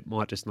achieved, but it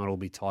might just not all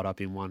be tied up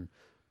in one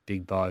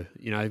big bow.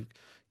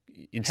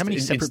 How many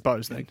separate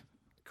bows then?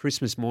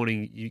 Christmas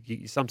morning,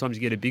 you sometimes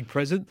you get a big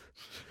present.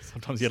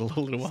 Sometimes you get a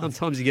little one.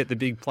 Sometimes you get the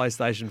big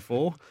PlayStation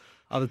 4.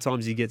 Other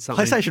times you get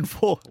something. PlayStation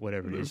 4?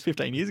 Whatever it is.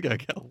 15 years ago,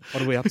 Cal.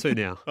 What are we up to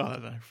now? I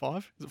don't know.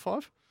 5? Is it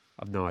 5?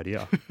 I've no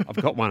idea. I've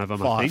got one of them,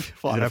 5. I think.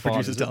 5. Our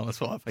producer's telling us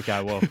 5.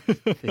 Okay, well,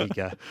 there you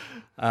go.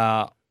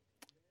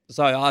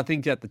 So I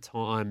think at the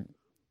time,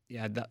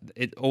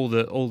 all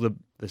the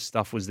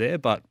stuff was there,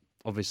 but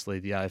obviously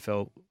the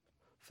AFL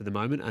for the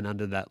moment and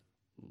under that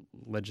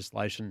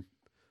legislation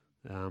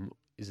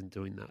isn't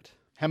doing that.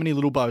 How many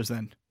little bows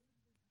then?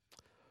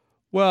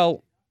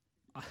 Well,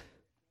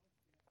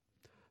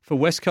 for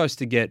West Coast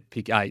to get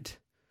pick 8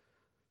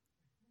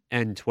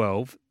 and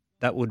 12,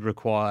 that would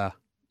require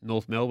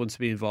North Melbourne to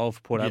be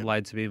involved, Port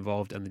Adelaide to be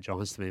involved, and the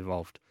Giants to be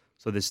involved.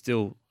 So there's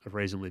still a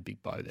reasonably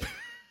big bow there.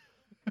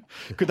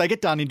 Could they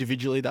get done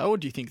individually though, or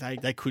do you think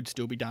they could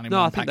still be done in one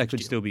I package think they could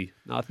deal? still be.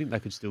 No, I think they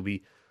could still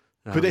be.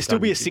 Could there still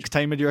be a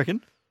 6-teamer, do you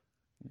reckon?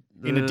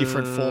 In a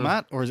different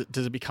format, or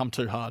does it become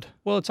too hard?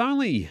 Well, it's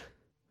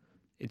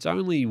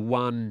only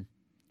one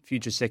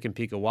future second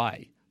pick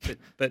away,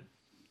 but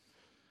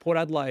Port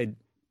Adelaide,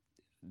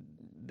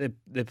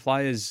 their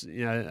players,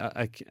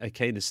 are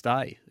keen to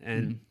stay,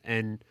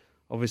 and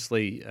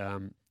obviously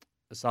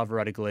Asava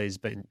Radicale has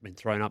been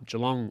thrown up.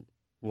 Geelong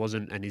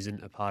wasn't and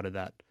isn't a part of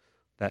that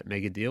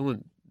mega deal,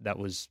 and that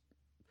was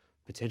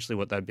potentially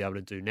what they'd be able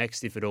to do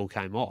next if it all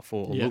came off,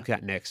 or look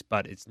at next,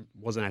 but it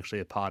wasn't actually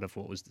a part of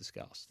what was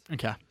discussed.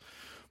 Okay.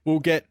 We'll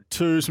get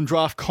to some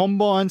draft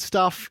combine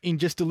stuff in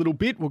just a little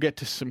bit. We'll get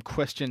to some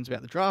questions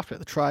about the draft, about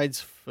the trades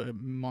for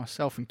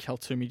myself and Kel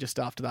Toomey just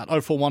after that.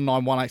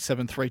 0419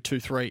 187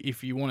 323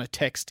 if you want to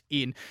text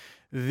in.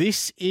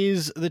 This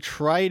is the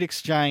Trade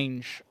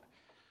Exchange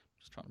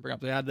Trying to bring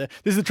up the ad there.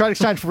 This is the trade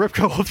exchange for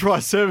Repco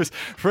Authorised Service.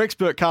 For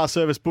expert car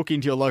service, book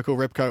into your local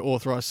Repco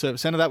Authorised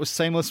Service Centre. That was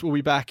seamless. We'll be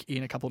back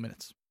in a couple of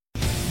minutes.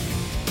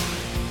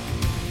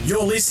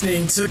 You're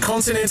listening to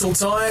Continental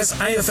Tires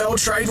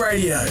AFL Trade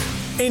Radio.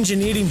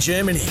 Engineered in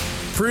Germany,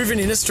 proven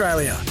in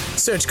Australia.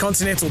 Search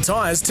Continental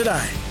Tires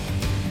today.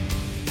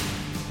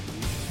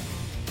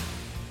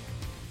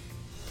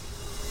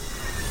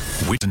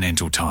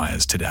 Continental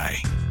Tires today.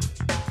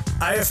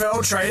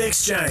 AFL Trade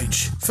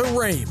Exchange for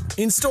Rheem.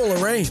 Install a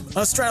Rheem,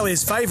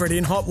 Australia's favourite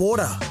in hot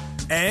water.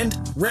 And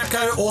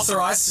Repco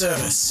Authorised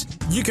Service.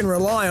 You can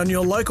rely on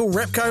your local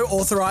Repco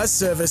Authorised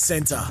Service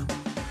Centre.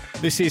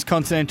 This is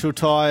Continental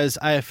Tires,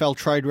 AFL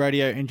Trade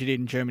Radio,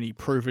 engineered in Germany,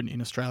 proven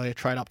in Australia.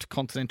 Trade up to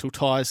Continental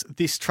Tires.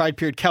 This trade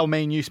period, Cal,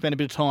 me and you spent a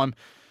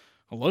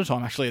lot of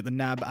time actually, at the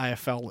NAB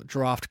AFL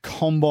Draft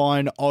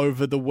Combine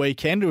over the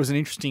weekend. It was an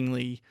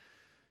interestingly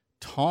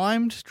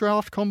timed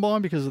draft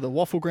combine because of the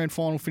Waffle Grand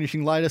Final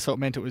finishing later, so it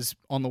meant it was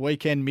on the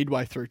weekend,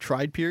 midway through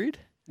trade period.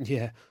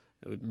 Yeah,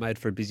 it made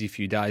for a busy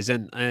few days,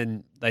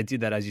 and they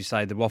did that, as you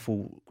say. The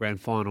Waffle Grand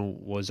Final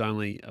was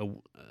only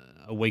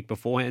a week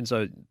beforehand,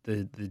 so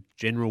the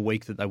general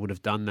week that they would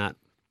have done that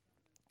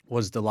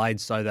was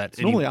delayed so that... It's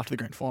normally after the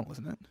Grand Final,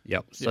 isn't it?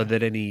 Yep, so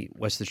that any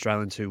West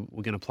Australians who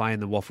were going to play in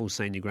the Waffle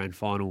Senior Grand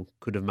Final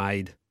could have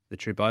made the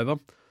trip over.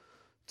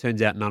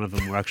 Turns out none of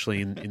them were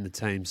actually in the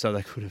team, so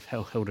they could have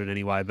held it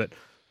anyway. But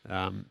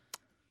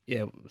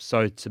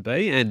so to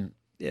be, and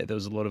yeah, there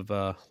was a lot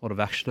of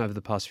action over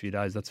the past few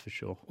days. That's for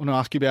sure. I want to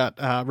ask you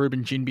about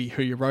Ruben Ginbey,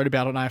 who you wrote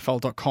about on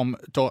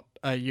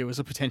AFL.com.au as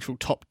a potential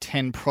top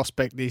 10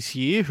 prospect this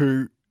year,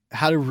 who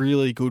had a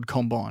really good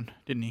combine,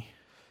 didn't he?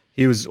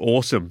 He was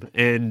awesome,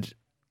 and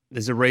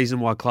there's a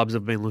reason why clubs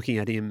have been looking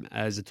at him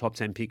as a top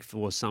 10 pick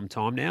for some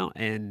time now,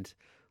 and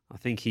I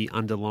think he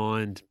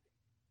underlined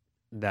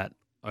that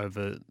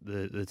over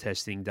the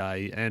testing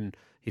day, and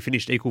he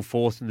finished equal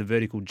fourth in the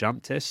vertical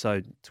jump test,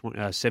 so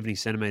 70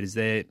 centimetres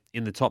there.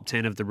 In the top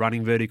 10 of the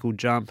running vertical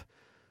jump,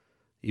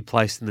 he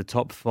placed in the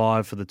top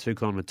 5 for the 2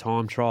 kilometre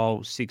time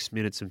trial, 6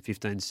 minutes and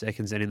 15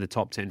 seconds, and in the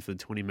top 10 for the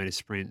 20 metre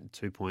sprint,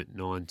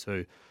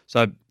 2.92.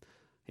 So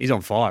he's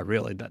on fire,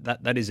 really.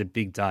 That is a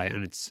big day,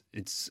 and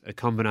it's a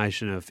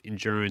combination of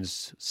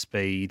endurance,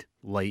 speed,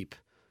 leap.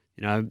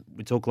 You know,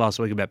 we talked last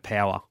week about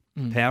power.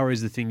 Power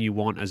is the thing you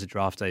want as a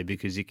draftee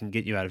because it can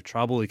get you out of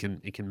trouble. It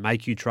can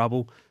make you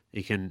trouble.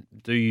 It can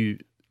do you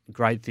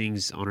great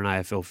things on an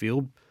AFL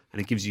field, and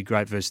it gives you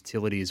great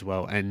versatility as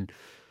well. And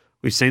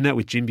we've seen that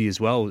with Ginbey as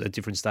well at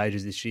different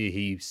stages this year.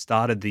 He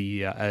started the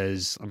year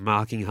as a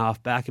marking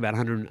halfback, about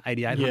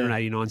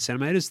 189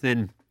 centimetres,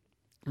 then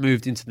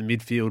moved into the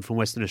midfield from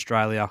Western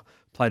Australia,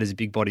 played as a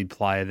big-bodied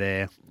player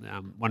there.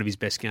 One of his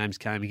best games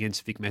came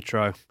against Vic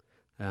Metro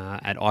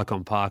at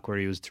Icon Park, where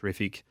he was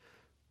terrific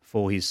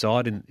for his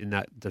side in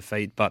that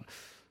defeat. But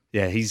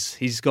yeah,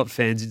 he's got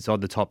fans inside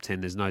the top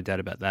 10. There's no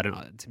doubt about that.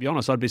 And to be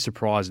honest, I'd be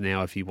surprised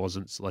now if he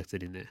wasn't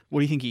selected in there.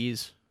 What do you think he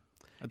is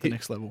at the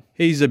next level?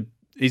 He's a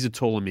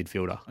taller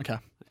midfielder. Okay.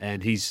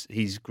 And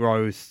his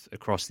growth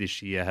across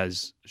this year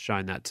has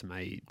shown that to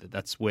me.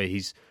 That's where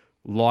he's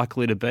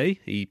likely to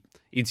be. He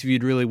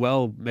interviewed really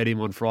well, met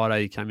him on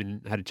Friday. He came in,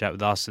 had a chat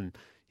with us, and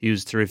he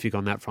was terrific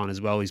on that front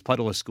as well. He's played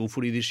a lot of school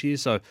footy this year,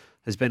 so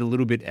has been a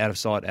little bit out of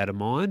sight, out of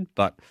mind,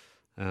 but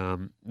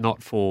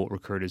not for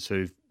recruiters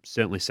who've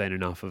certainly seen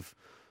enough of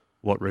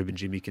what Ruben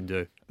Ginbey can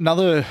do.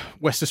 Another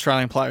West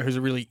Australian player who's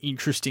a really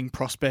interesting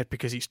prospect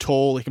because he's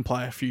tall, he can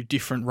play a few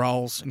different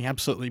roles, and he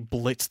absolutely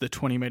blitzed the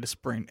 20-metre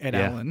sprint, Ed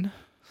Allen.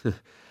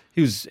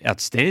 He was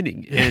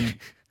outstanding, and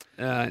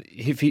I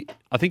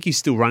think he's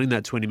still running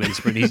that 20-metre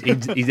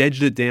sprint. He's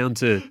edged it down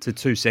to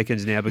 2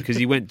 seconds now because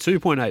he went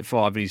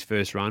 2.85 in his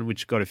first run,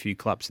 which got a few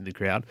claps in the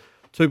crowd,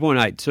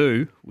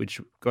 2.82,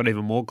 which got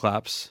even more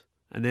claps,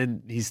 and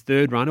then his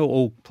third run,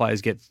 all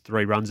players get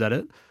 3 runs at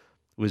it,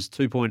 was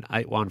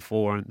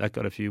 2.814, and that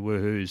got a few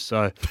woohoos.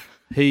 So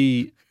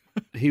he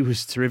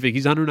was terrific.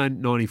 He's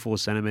 194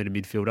 centimetre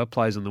midfielder,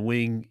 plays on the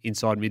wing,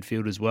 inside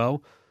midfield as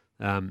well.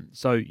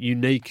 So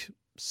unique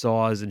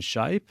size and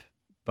shape,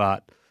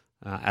 but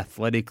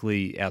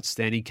athletically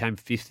outstanding. Came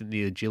 5th in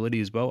the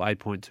agility as well,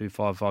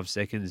 8.255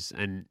 seconds,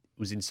 and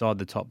was inside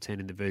the top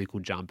 10 in the vertical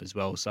jump as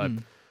well. So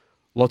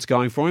lots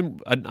going for him.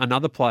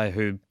 Another player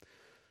who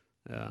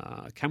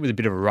came with a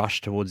bit of a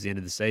rush towards the end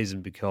of the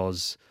season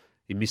because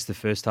he missed the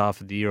first half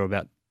of the year,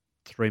 about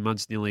 3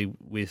 months nearly,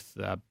 with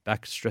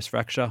back stress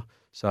fracture.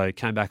 So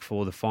came back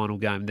for the final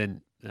game,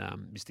 then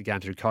missed the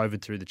game through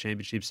COVID, through the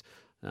championships,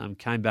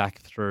 came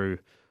back through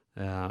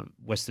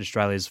Western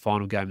Australia's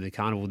final game of the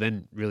Carnival,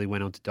 then really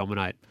went on to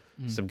dominate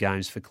some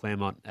games for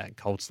Claremont at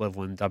Colts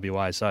level in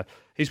WA. So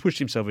he's pushed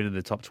himself into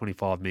the top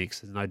 25 mix.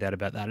 There's no doubt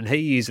about that. And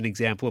he is an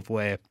example of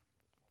where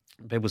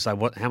people say,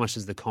 how much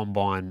does the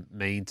combine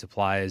mean to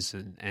players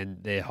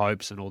and their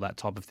hopes and all that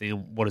type of thing?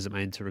 And what does it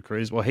mean to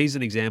recruiters? Well, he's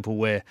an example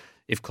where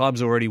if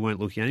clubs already weren't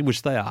looking at him,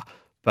 which they are,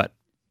 but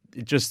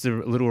just a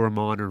little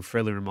reminder and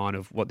friendly reminder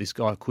of what this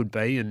guy could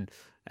be and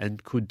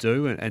could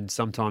do. And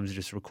sometimes it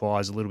just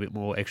requires a little bit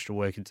more extra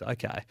work into,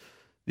 okay,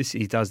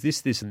 he does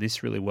this, and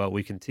this really well.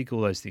 We can tick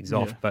all those things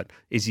off. But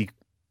is he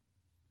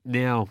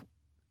now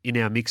in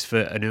our mix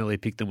for an earlier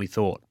pick than we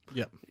thought?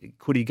 Yep.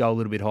 Could he go a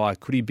little bit higher?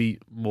 Could he be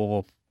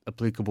more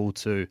applicable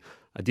to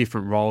a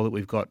different role that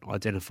we've got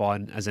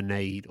identified as a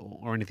need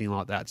or anything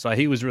like that? So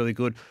he was really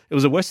good. It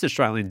was a West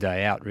Australian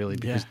day out, really,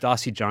 because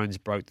Darcy Jones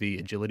broke the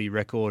agility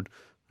record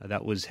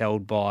that was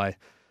held by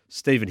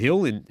Stephen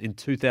Hill in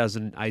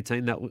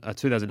 2018.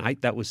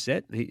 2008 that was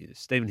set.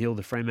 Stephen Hill,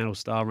 the Fremantle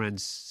star, ran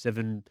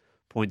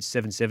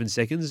 7.77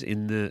 seconds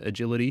in the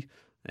agility,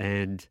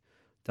 and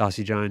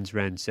Darcy Jones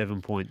ran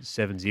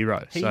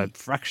 7.70. So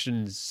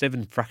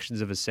 7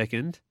 fractions of a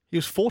second. He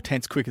was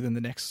 0.4 quicker than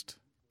the next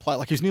player.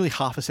 Like, he was nearly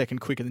half a second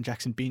quicker than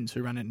Jackson Binns,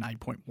 who ran at an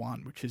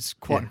 8.1, which is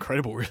quite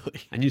incredible,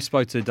 really. And you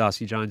spoke to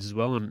Darcy Jones as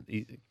well, and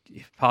he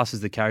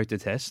passes the character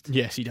test.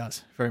 Yes, he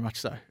does. Very much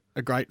so.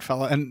 A great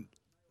fella, and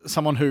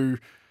someone who,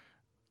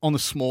 on the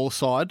smaller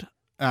side,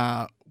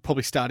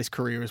 probably start his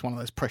career as one of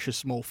those precious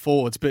small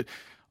forwards. But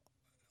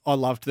I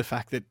loved the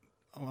fact that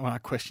when I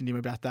questioned him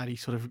about that, he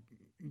sort of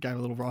gave a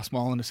little wry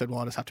smile and said, well,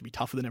 I just have to be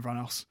tougher than everyone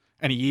else.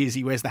 And he is.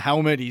 He wears the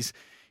helmet. He's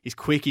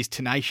quick. He's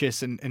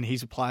tenacious. And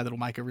he's a player that will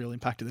make a real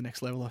impact at the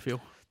next level, I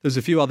feel. There's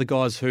a few other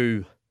guys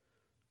who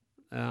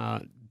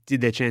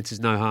did their chances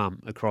no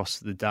harm across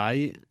the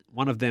day.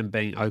 One of them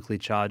being Oakley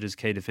Chargers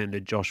key defender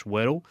Josh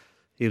Weddle.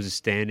 He was a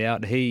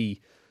standout.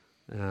 He,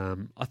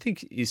 I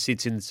think he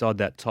sits inside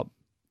that top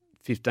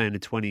 15 to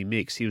 20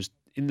 mix. He was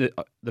in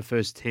the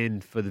first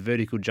 10 for the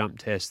vertical jump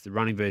test, the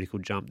running vertical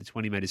jump, the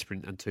 20-metre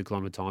sprint and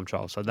 2-kilometre time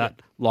trial. So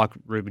that, like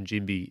Ruben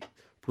Jimby,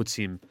 puts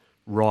him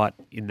right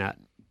in that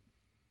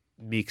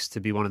mix to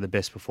be one of the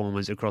best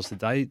performers across the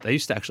day. They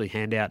used to actually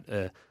hand out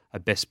a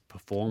best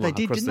performer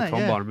across the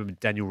combine. I remember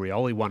Daniel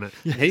Rioli won it.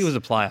 Yes. He was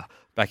a player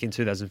back in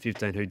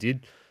 2015 who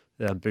did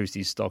boost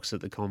his stocks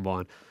at the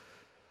combine.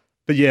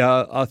 But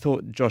yeah, I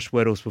thought Josh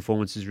Weddle's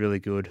performance is really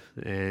good,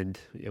 and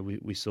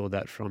we saw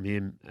that from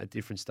him at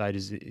different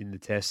stages in the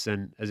tests.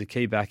 And as a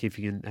key back, if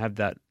you can have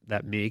that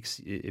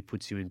mix, it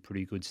puts you in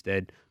pretty good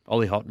stead.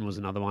 Ollie Houghton was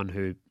another one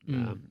who,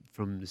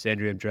 from the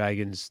Sandringham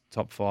Dragons,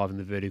 top 5 in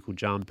the vertical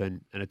jump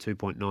and a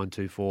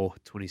 2.924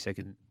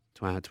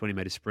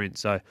 20-metre sprint.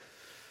 So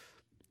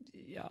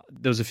yeah,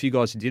 there was a few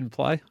guys who didn't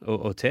play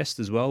or test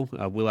as well.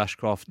 Will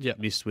Ashcroft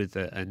missed with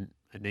a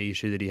knee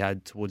issue that he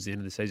had towards the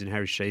end of the season.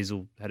 Harry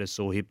Sheasel had a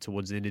sore hip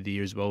towards the end of the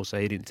year as well, so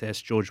he didn't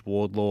test. George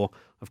Wardlaw,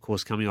 of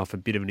course, coming off a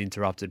bit of an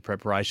interrupted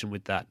preparation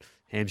with that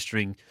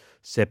hamstring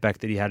setback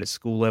that he had at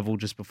school level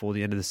just before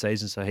the end of the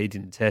season, so he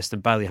didn't test.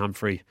 And Bailey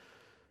Humphrey,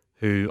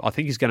 who I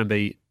think is going to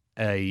be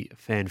a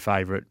fan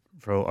favourite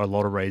for a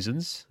lot of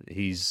reasons.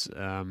 He's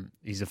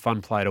a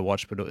fun player to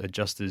watch, but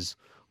just as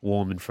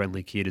warm and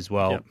friendly kid as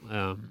well.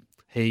 Yep.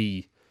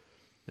 He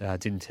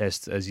didn't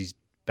test as he's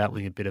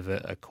battling a bit of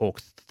a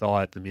corked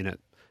thigh at the minute.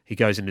 He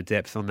goes into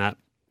depth on that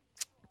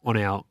on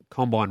our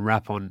combine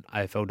wrap on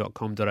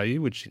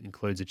afl.com.au, which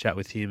includes a chat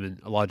with him and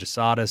Elijah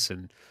Sardis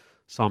and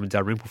Simon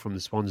Dalrymple from the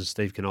Swans and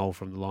Steve Knoll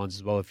from the Lions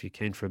as well, if you're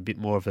keen for a bit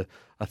more of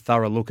a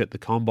thorough look at the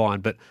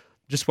combine. But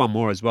just one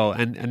more as well.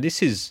 And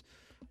this is,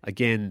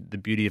 again, the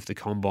beauty of the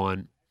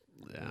combine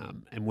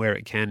and where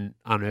it can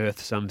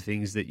unearth some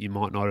things that you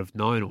might not have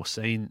known or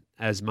seen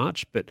as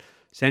much. But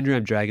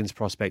Sandringham Dragons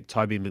prospect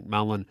Toby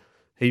McMullen,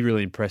 he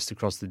really impressed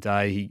across the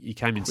day. He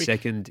came in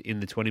second in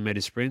the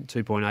 20-metre sprint,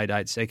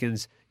 2.88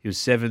 seconds. He was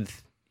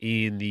 7th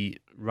in the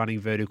running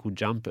vertical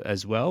jump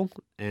as well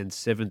and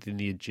 7th in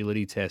the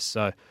agility test.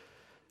 So,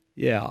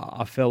 yeah,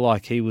 I felt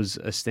like he was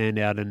a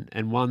standout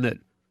and one that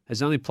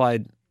has only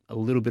played a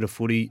little bit of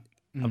footy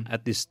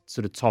at this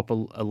sort of top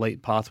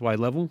elite pathway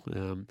level.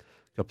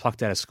 Got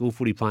plucked out of school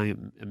footy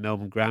playing at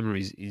Melbourne Grammar.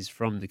 He's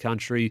from the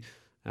country,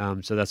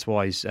 so that's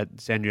why he's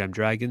at Sandringham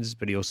Dragons,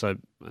 but he also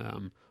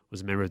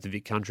was a member of the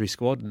Vic Country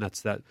squad, and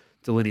that's that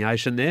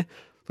delineation there.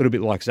 A little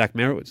bit like Zach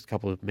Merritt. A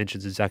couple of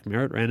mentions of Zach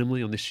Merritt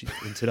randomly on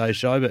today's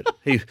show, but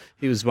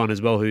he was one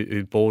as well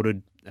who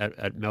boarded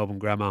at Melbourne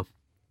Grammar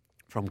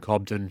from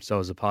Cobden, so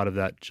was a part of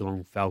that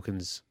Geelong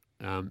Falcons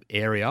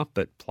area,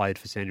 but played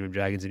for Sandringham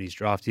Dragons in his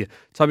draft year.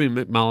 Toby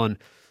McMullen,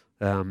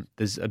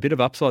 there's a bit of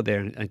upside there,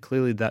 and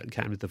clearly that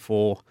came to the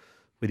fore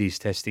with his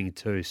testing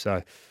too.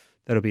 So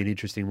that'll be an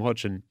interesting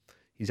watch, and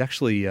he's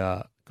actually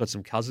got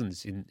some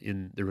cousins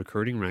in the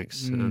recruiting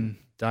ranks.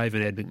 Dave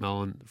and Ed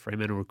McMullen,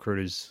 Fremantle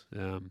recruiters,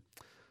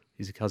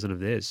 he's a cousin of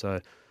theirs. So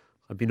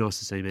it'd be nice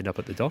to see him end up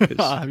at the Dockers.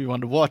 That'd be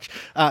one to watch.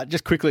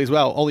 Just quickly as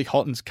well, Ollie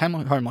Houghton's came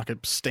home like a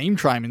steam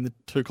train in the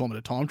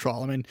 2-kilometre time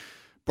trial. I mean,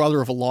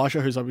 brother of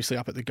Elijah, who's obviously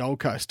up at the Gold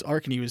Coast. I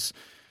reckon he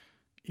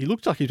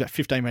looked like he was about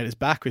 15 metres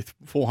back with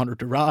 400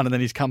 to run, and then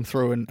he's come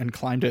through and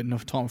claimed it in a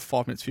time of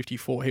 5 minutes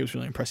 54. He was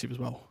really impressive as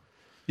well.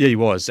 Yeah, he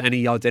was. And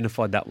he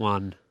identified that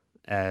one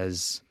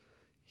as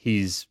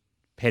his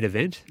pet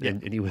event,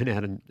 and he went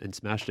out and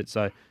smashed it.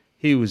 So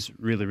he was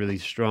really, really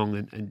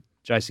strong. And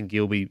Jason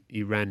Gilby,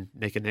 he ran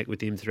neck and neck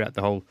with him throughout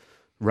the whole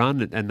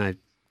run, and they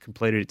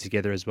completed it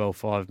together as well,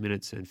 5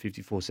 minutes and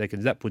 54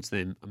 seconds. That puts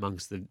them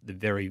amongst the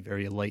very,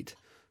 very elite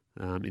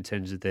in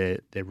terms of their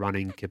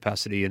running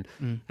capacity. And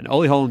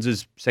Ollie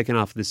Hollands' second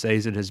half of the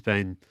season has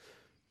been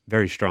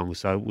very strong.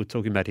 So we're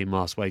talking about him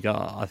last week.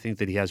 I think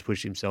that he has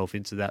pushed himself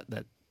into that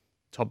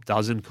top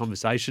dozen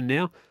conversation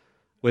now.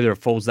 Whether it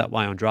falls that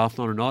way on draft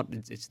night or not,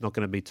 it's not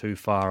going to be too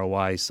far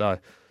away. So,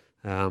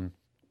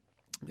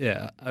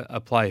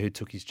 a player who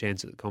took his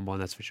chance at the Combine,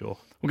 that's for sure.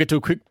 We'll get to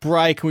a quick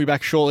break. We'll be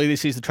back shortly.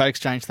 This is the Trade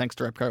Exchange, thanks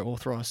to Repco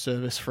Authorised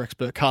Service. For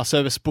expert car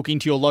service, book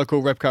into your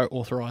local Repco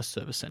Authorised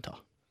Service Centre.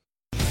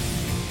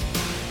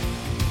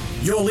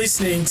 You're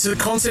listening to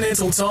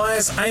Continental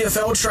Tires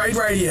AFL Trade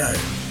Radio.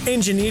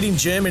 Engineered in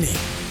Germany,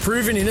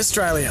 proven in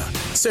Australia.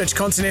 Search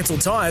Continental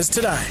Tires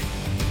today.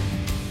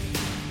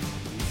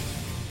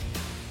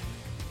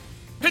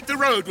 Hit the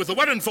road with a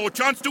 1 in 4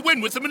 chance to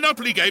win with the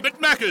Monopoly game at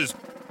Macca's.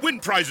 Win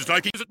prizes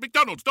like these at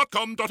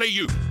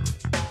mcdonalds.com.au.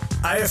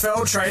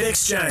 AFL Trade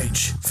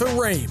Exchange for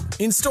Rheem.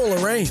 Install a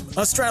Rheem,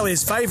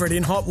 Australia's favourite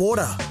in hot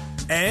water.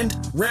 And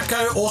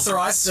Repco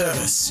Authorised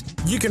Service.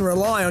 You can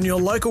rely on your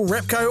local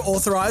Repco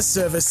Authorised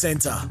Service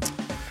Centre.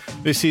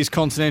 This is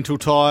Continental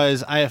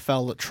Tires,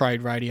 AFL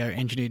Trade Radio,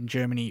 engineered in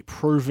Germany,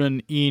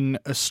 proven in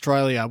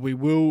Australia. We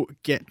will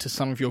get to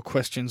some of your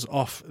questions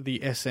off the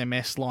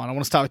SMS line. I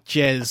want to start with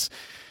Jez.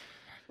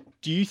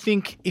 Do you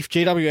think if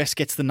GWS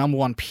gets the number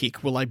 1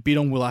 pick, will they bid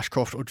on Will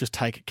Ashcroft or just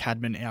take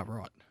Cadman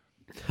outright?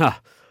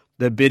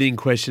 The bidding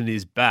question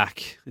is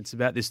back. It's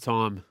about this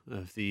time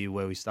of the year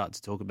where we start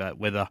to talk about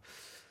whether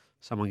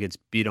someone gets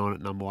bid on at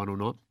number 1 or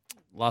not.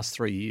 Last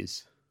 3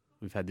 years,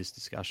 we've had this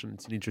discussion.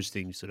 It's an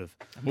interesting sort of...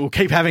 We'll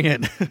keep having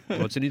it.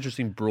 Well, it's an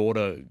interesting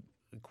broader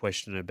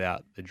question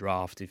about the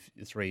draft. If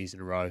 3 years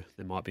in a row,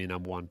 there might be a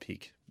number 1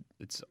 pick.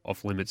 It's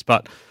off limits.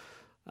 But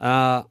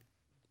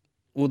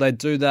will they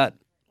do that?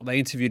 They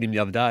interviewed him the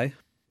other day.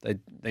 They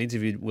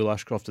interviewed Will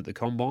Ashcroft at the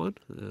Combine.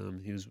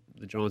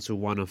 The Giants were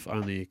one of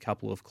only a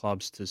couple of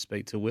clubs to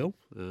speak to Will.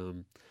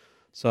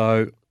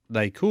 So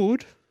they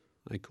could,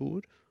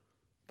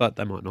 but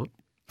they might not.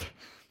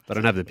 They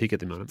don't have the pick at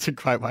the moment. It's a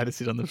great way to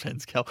sit on the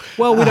fence, Cal.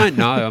 Well, we don't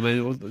know. I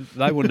mean,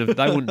 they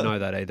wouldn't know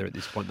that either at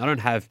this point. They don't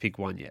have pick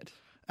 1 yet.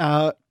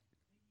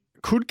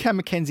 Could Cam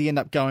Mackenzie end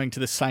up going to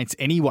the Saints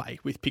anyway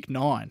with pick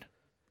 9?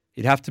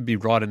 You'd have to be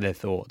right in their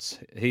thoughts.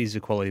 He's a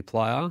quality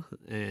player,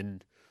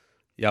 and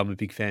yeah, I'm a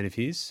big fan of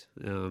his.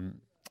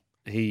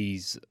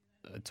 He's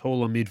a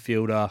taller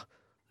midfielder,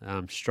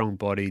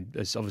 strong-bodied.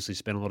 Has obviously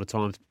spent a lot of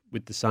time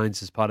with the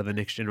Saints as part of the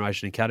Next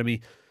Generation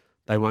Academy.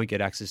 They won't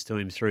get access to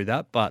him through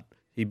that, but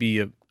he'd be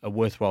a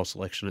worthwhile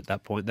selection at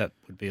that point. That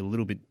would be a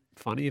little bit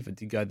funny if it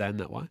did go down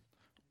that way.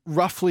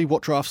 Roughly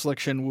what draft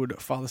selection would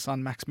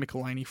father-son Max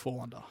Michelini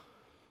fall under?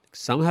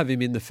 Some have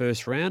him in the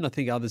first round. I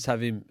think others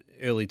have him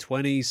early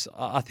 20s.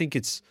 I think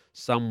it's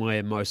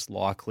somewhere most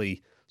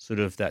likely sort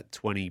of that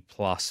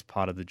 20-plus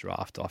part of the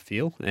draft, I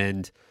feel.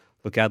 And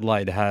look,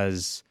 Adelaide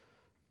has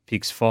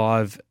picks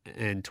 5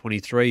 and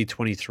 23.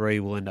 23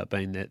 will end up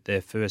being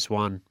their first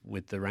one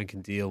with the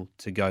Rankin deal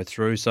to go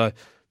through. So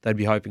they'd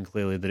be hoping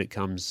clearly that it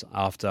comes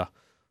after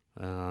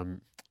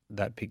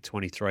that pick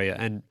 23.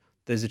 And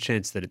there's a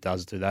chance that it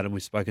does do that. And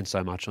we've spoken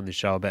so much on this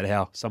show about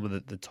how some of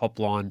the top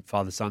line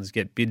father-sons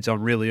get bids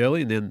on really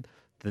early, and then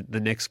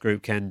the next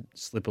group can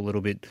slip a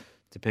little bit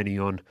depending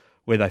on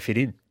where they fit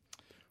in.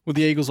 Would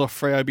the Eagles off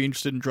Freo be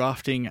interested in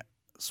drafting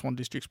Swan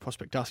District's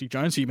prospect Darcy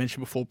Jones, who you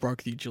mentioned before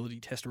broke the agility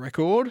test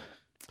record?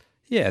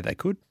 Yeah, they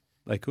could.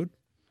 They could.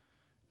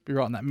 Be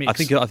right in that mix.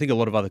 I think a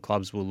lot of other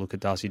clubs will look at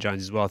Darcy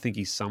Jones as well. I think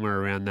he's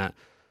somewhere around that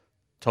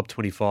top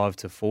 25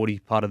 to 40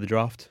 part of the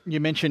draft. You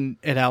mentioned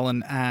Ed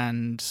Allen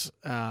and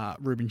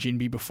Ruben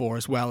Ginbey before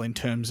as well in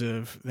terms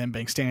of them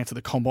being standouts to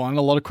the Combine.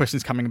 A lot of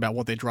questions coming about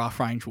what their draft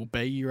range will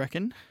be, you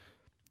reckon?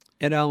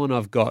 Ed Allen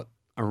I've got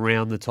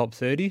around the top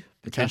 30,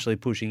 potentially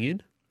pushing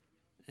in,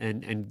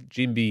 and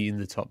Ginbey in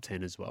the top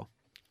 10 as well.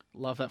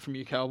 Love that from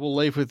you, Cal. We'll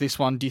leave with this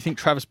one. Do you think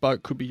Travis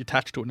Boak could be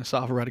attached to a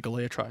Nasafa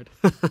Radigalia trade?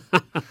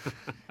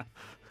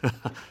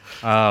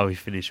 Oh, we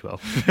finished well.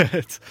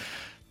 It's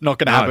not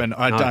going to happen,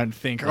 I don't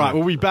think. All right,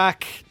 we'll be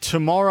back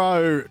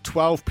tomorrow,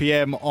 12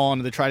 p.m.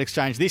 on the Trade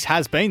Exchange. This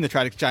has been the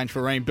Trade Exchange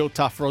for Rheem, built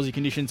tough for Aussie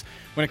conditions.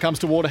 When it comes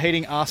to water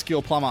heating, ask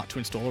your plumber to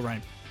install a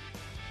Rheem.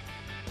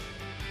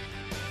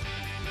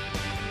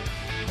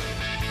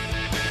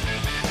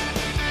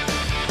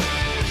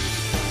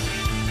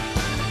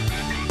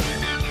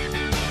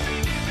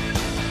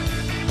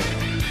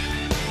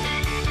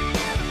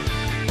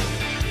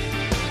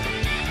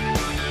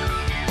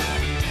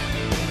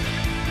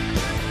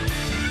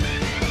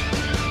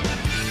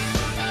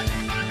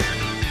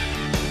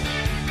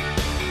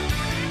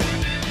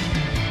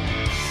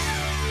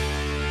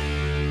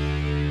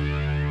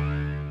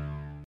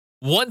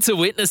 Want to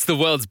witness the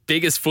world's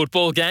biggest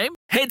football game?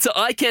 Head to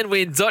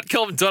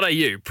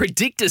iCanWin.com.au,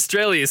 predict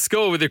Australia's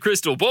score with a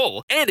crystal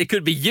ball, and it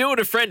could be you and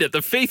a friend at the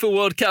FIFA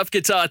World Cup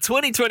Qatar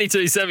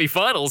 2022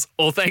 semi-finals,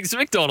 all thanks to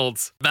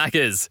McDonald's.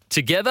 Maccas,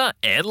 together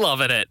and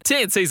loving it.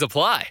 TNCs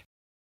apply.